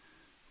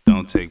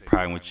 Don't take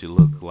pride in what you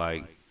look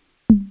like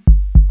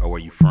or where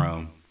you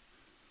from.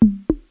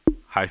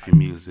 Hyphy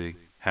music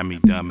had me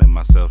dumbing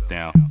myself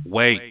down.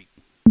 Wait,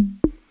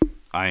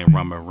 I ain't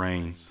Roman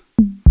Reigns,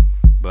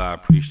 but I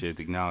appreciate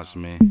the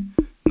acknowledgement.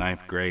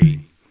 9th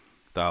grade,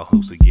 thought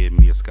hoops would give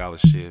me a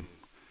scholarship.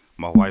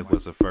 My wife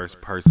was the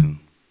first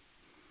person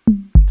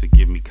to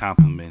give me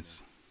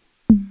compliments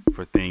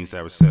for things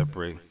that were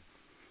separate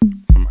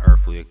from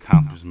earthly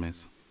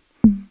accomplishments.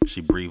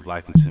 She breathed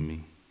life into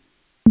me.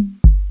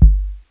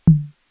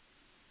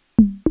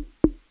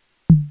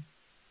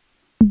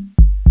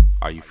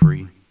 Are you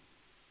free?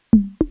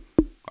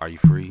 Are you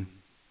free?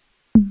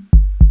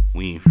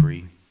 We ain't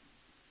free.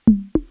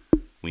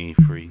 We ain't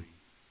free.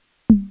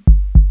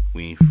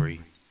 We ain't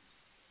free.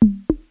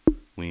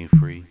 We ain't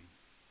free.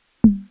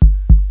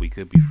 We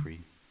could be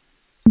free.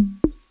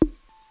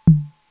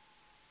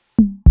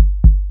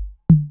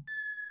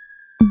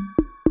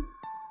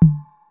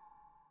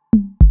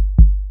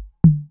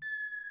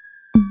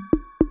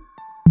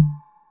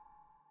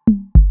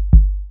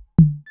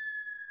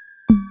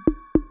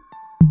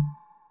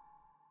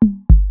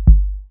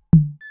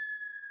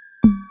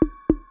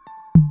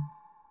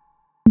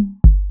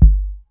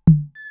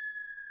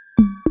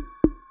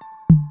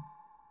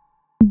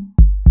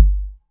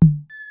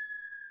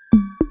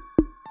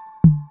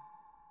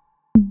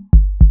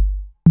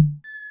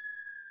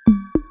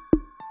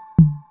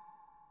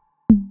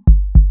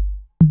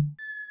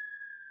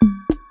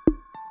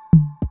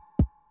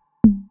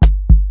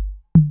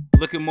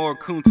 Looking more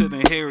Kunta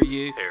than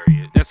Harriet.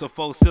 That's a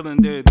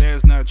 4-cylinder,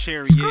 that's not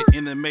chariot.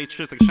 In the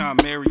Matrix like Sean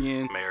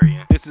Marion.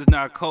 This is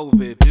not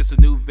COVID, this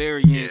a new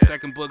variant.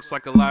 Second book's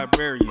like a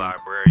librarian.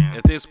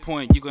 At this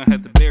point, you gonna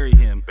have to bury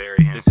him.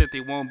 They said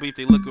they won't beef,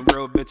 they looking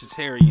real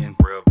vegetarian.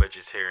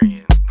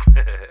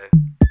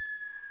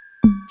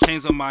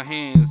 Chains on my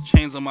hands,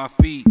 chains on my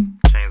feet.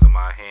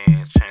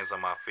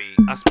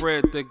 I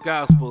spread the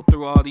gospel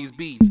through all these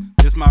beats.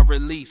 This my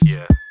release.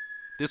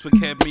 This what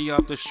kept me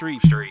off the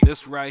streets.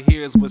 This right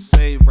here is what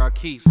saved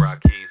Rockies.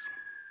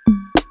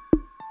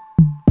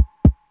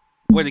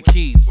 Where the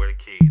keys?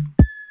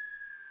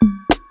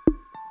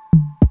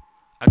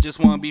 I just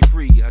wanna be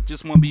free. I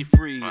just wanna be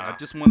free. I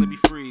just wanna be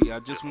free. I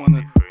just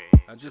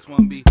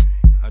wanna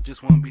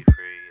be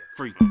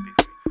free.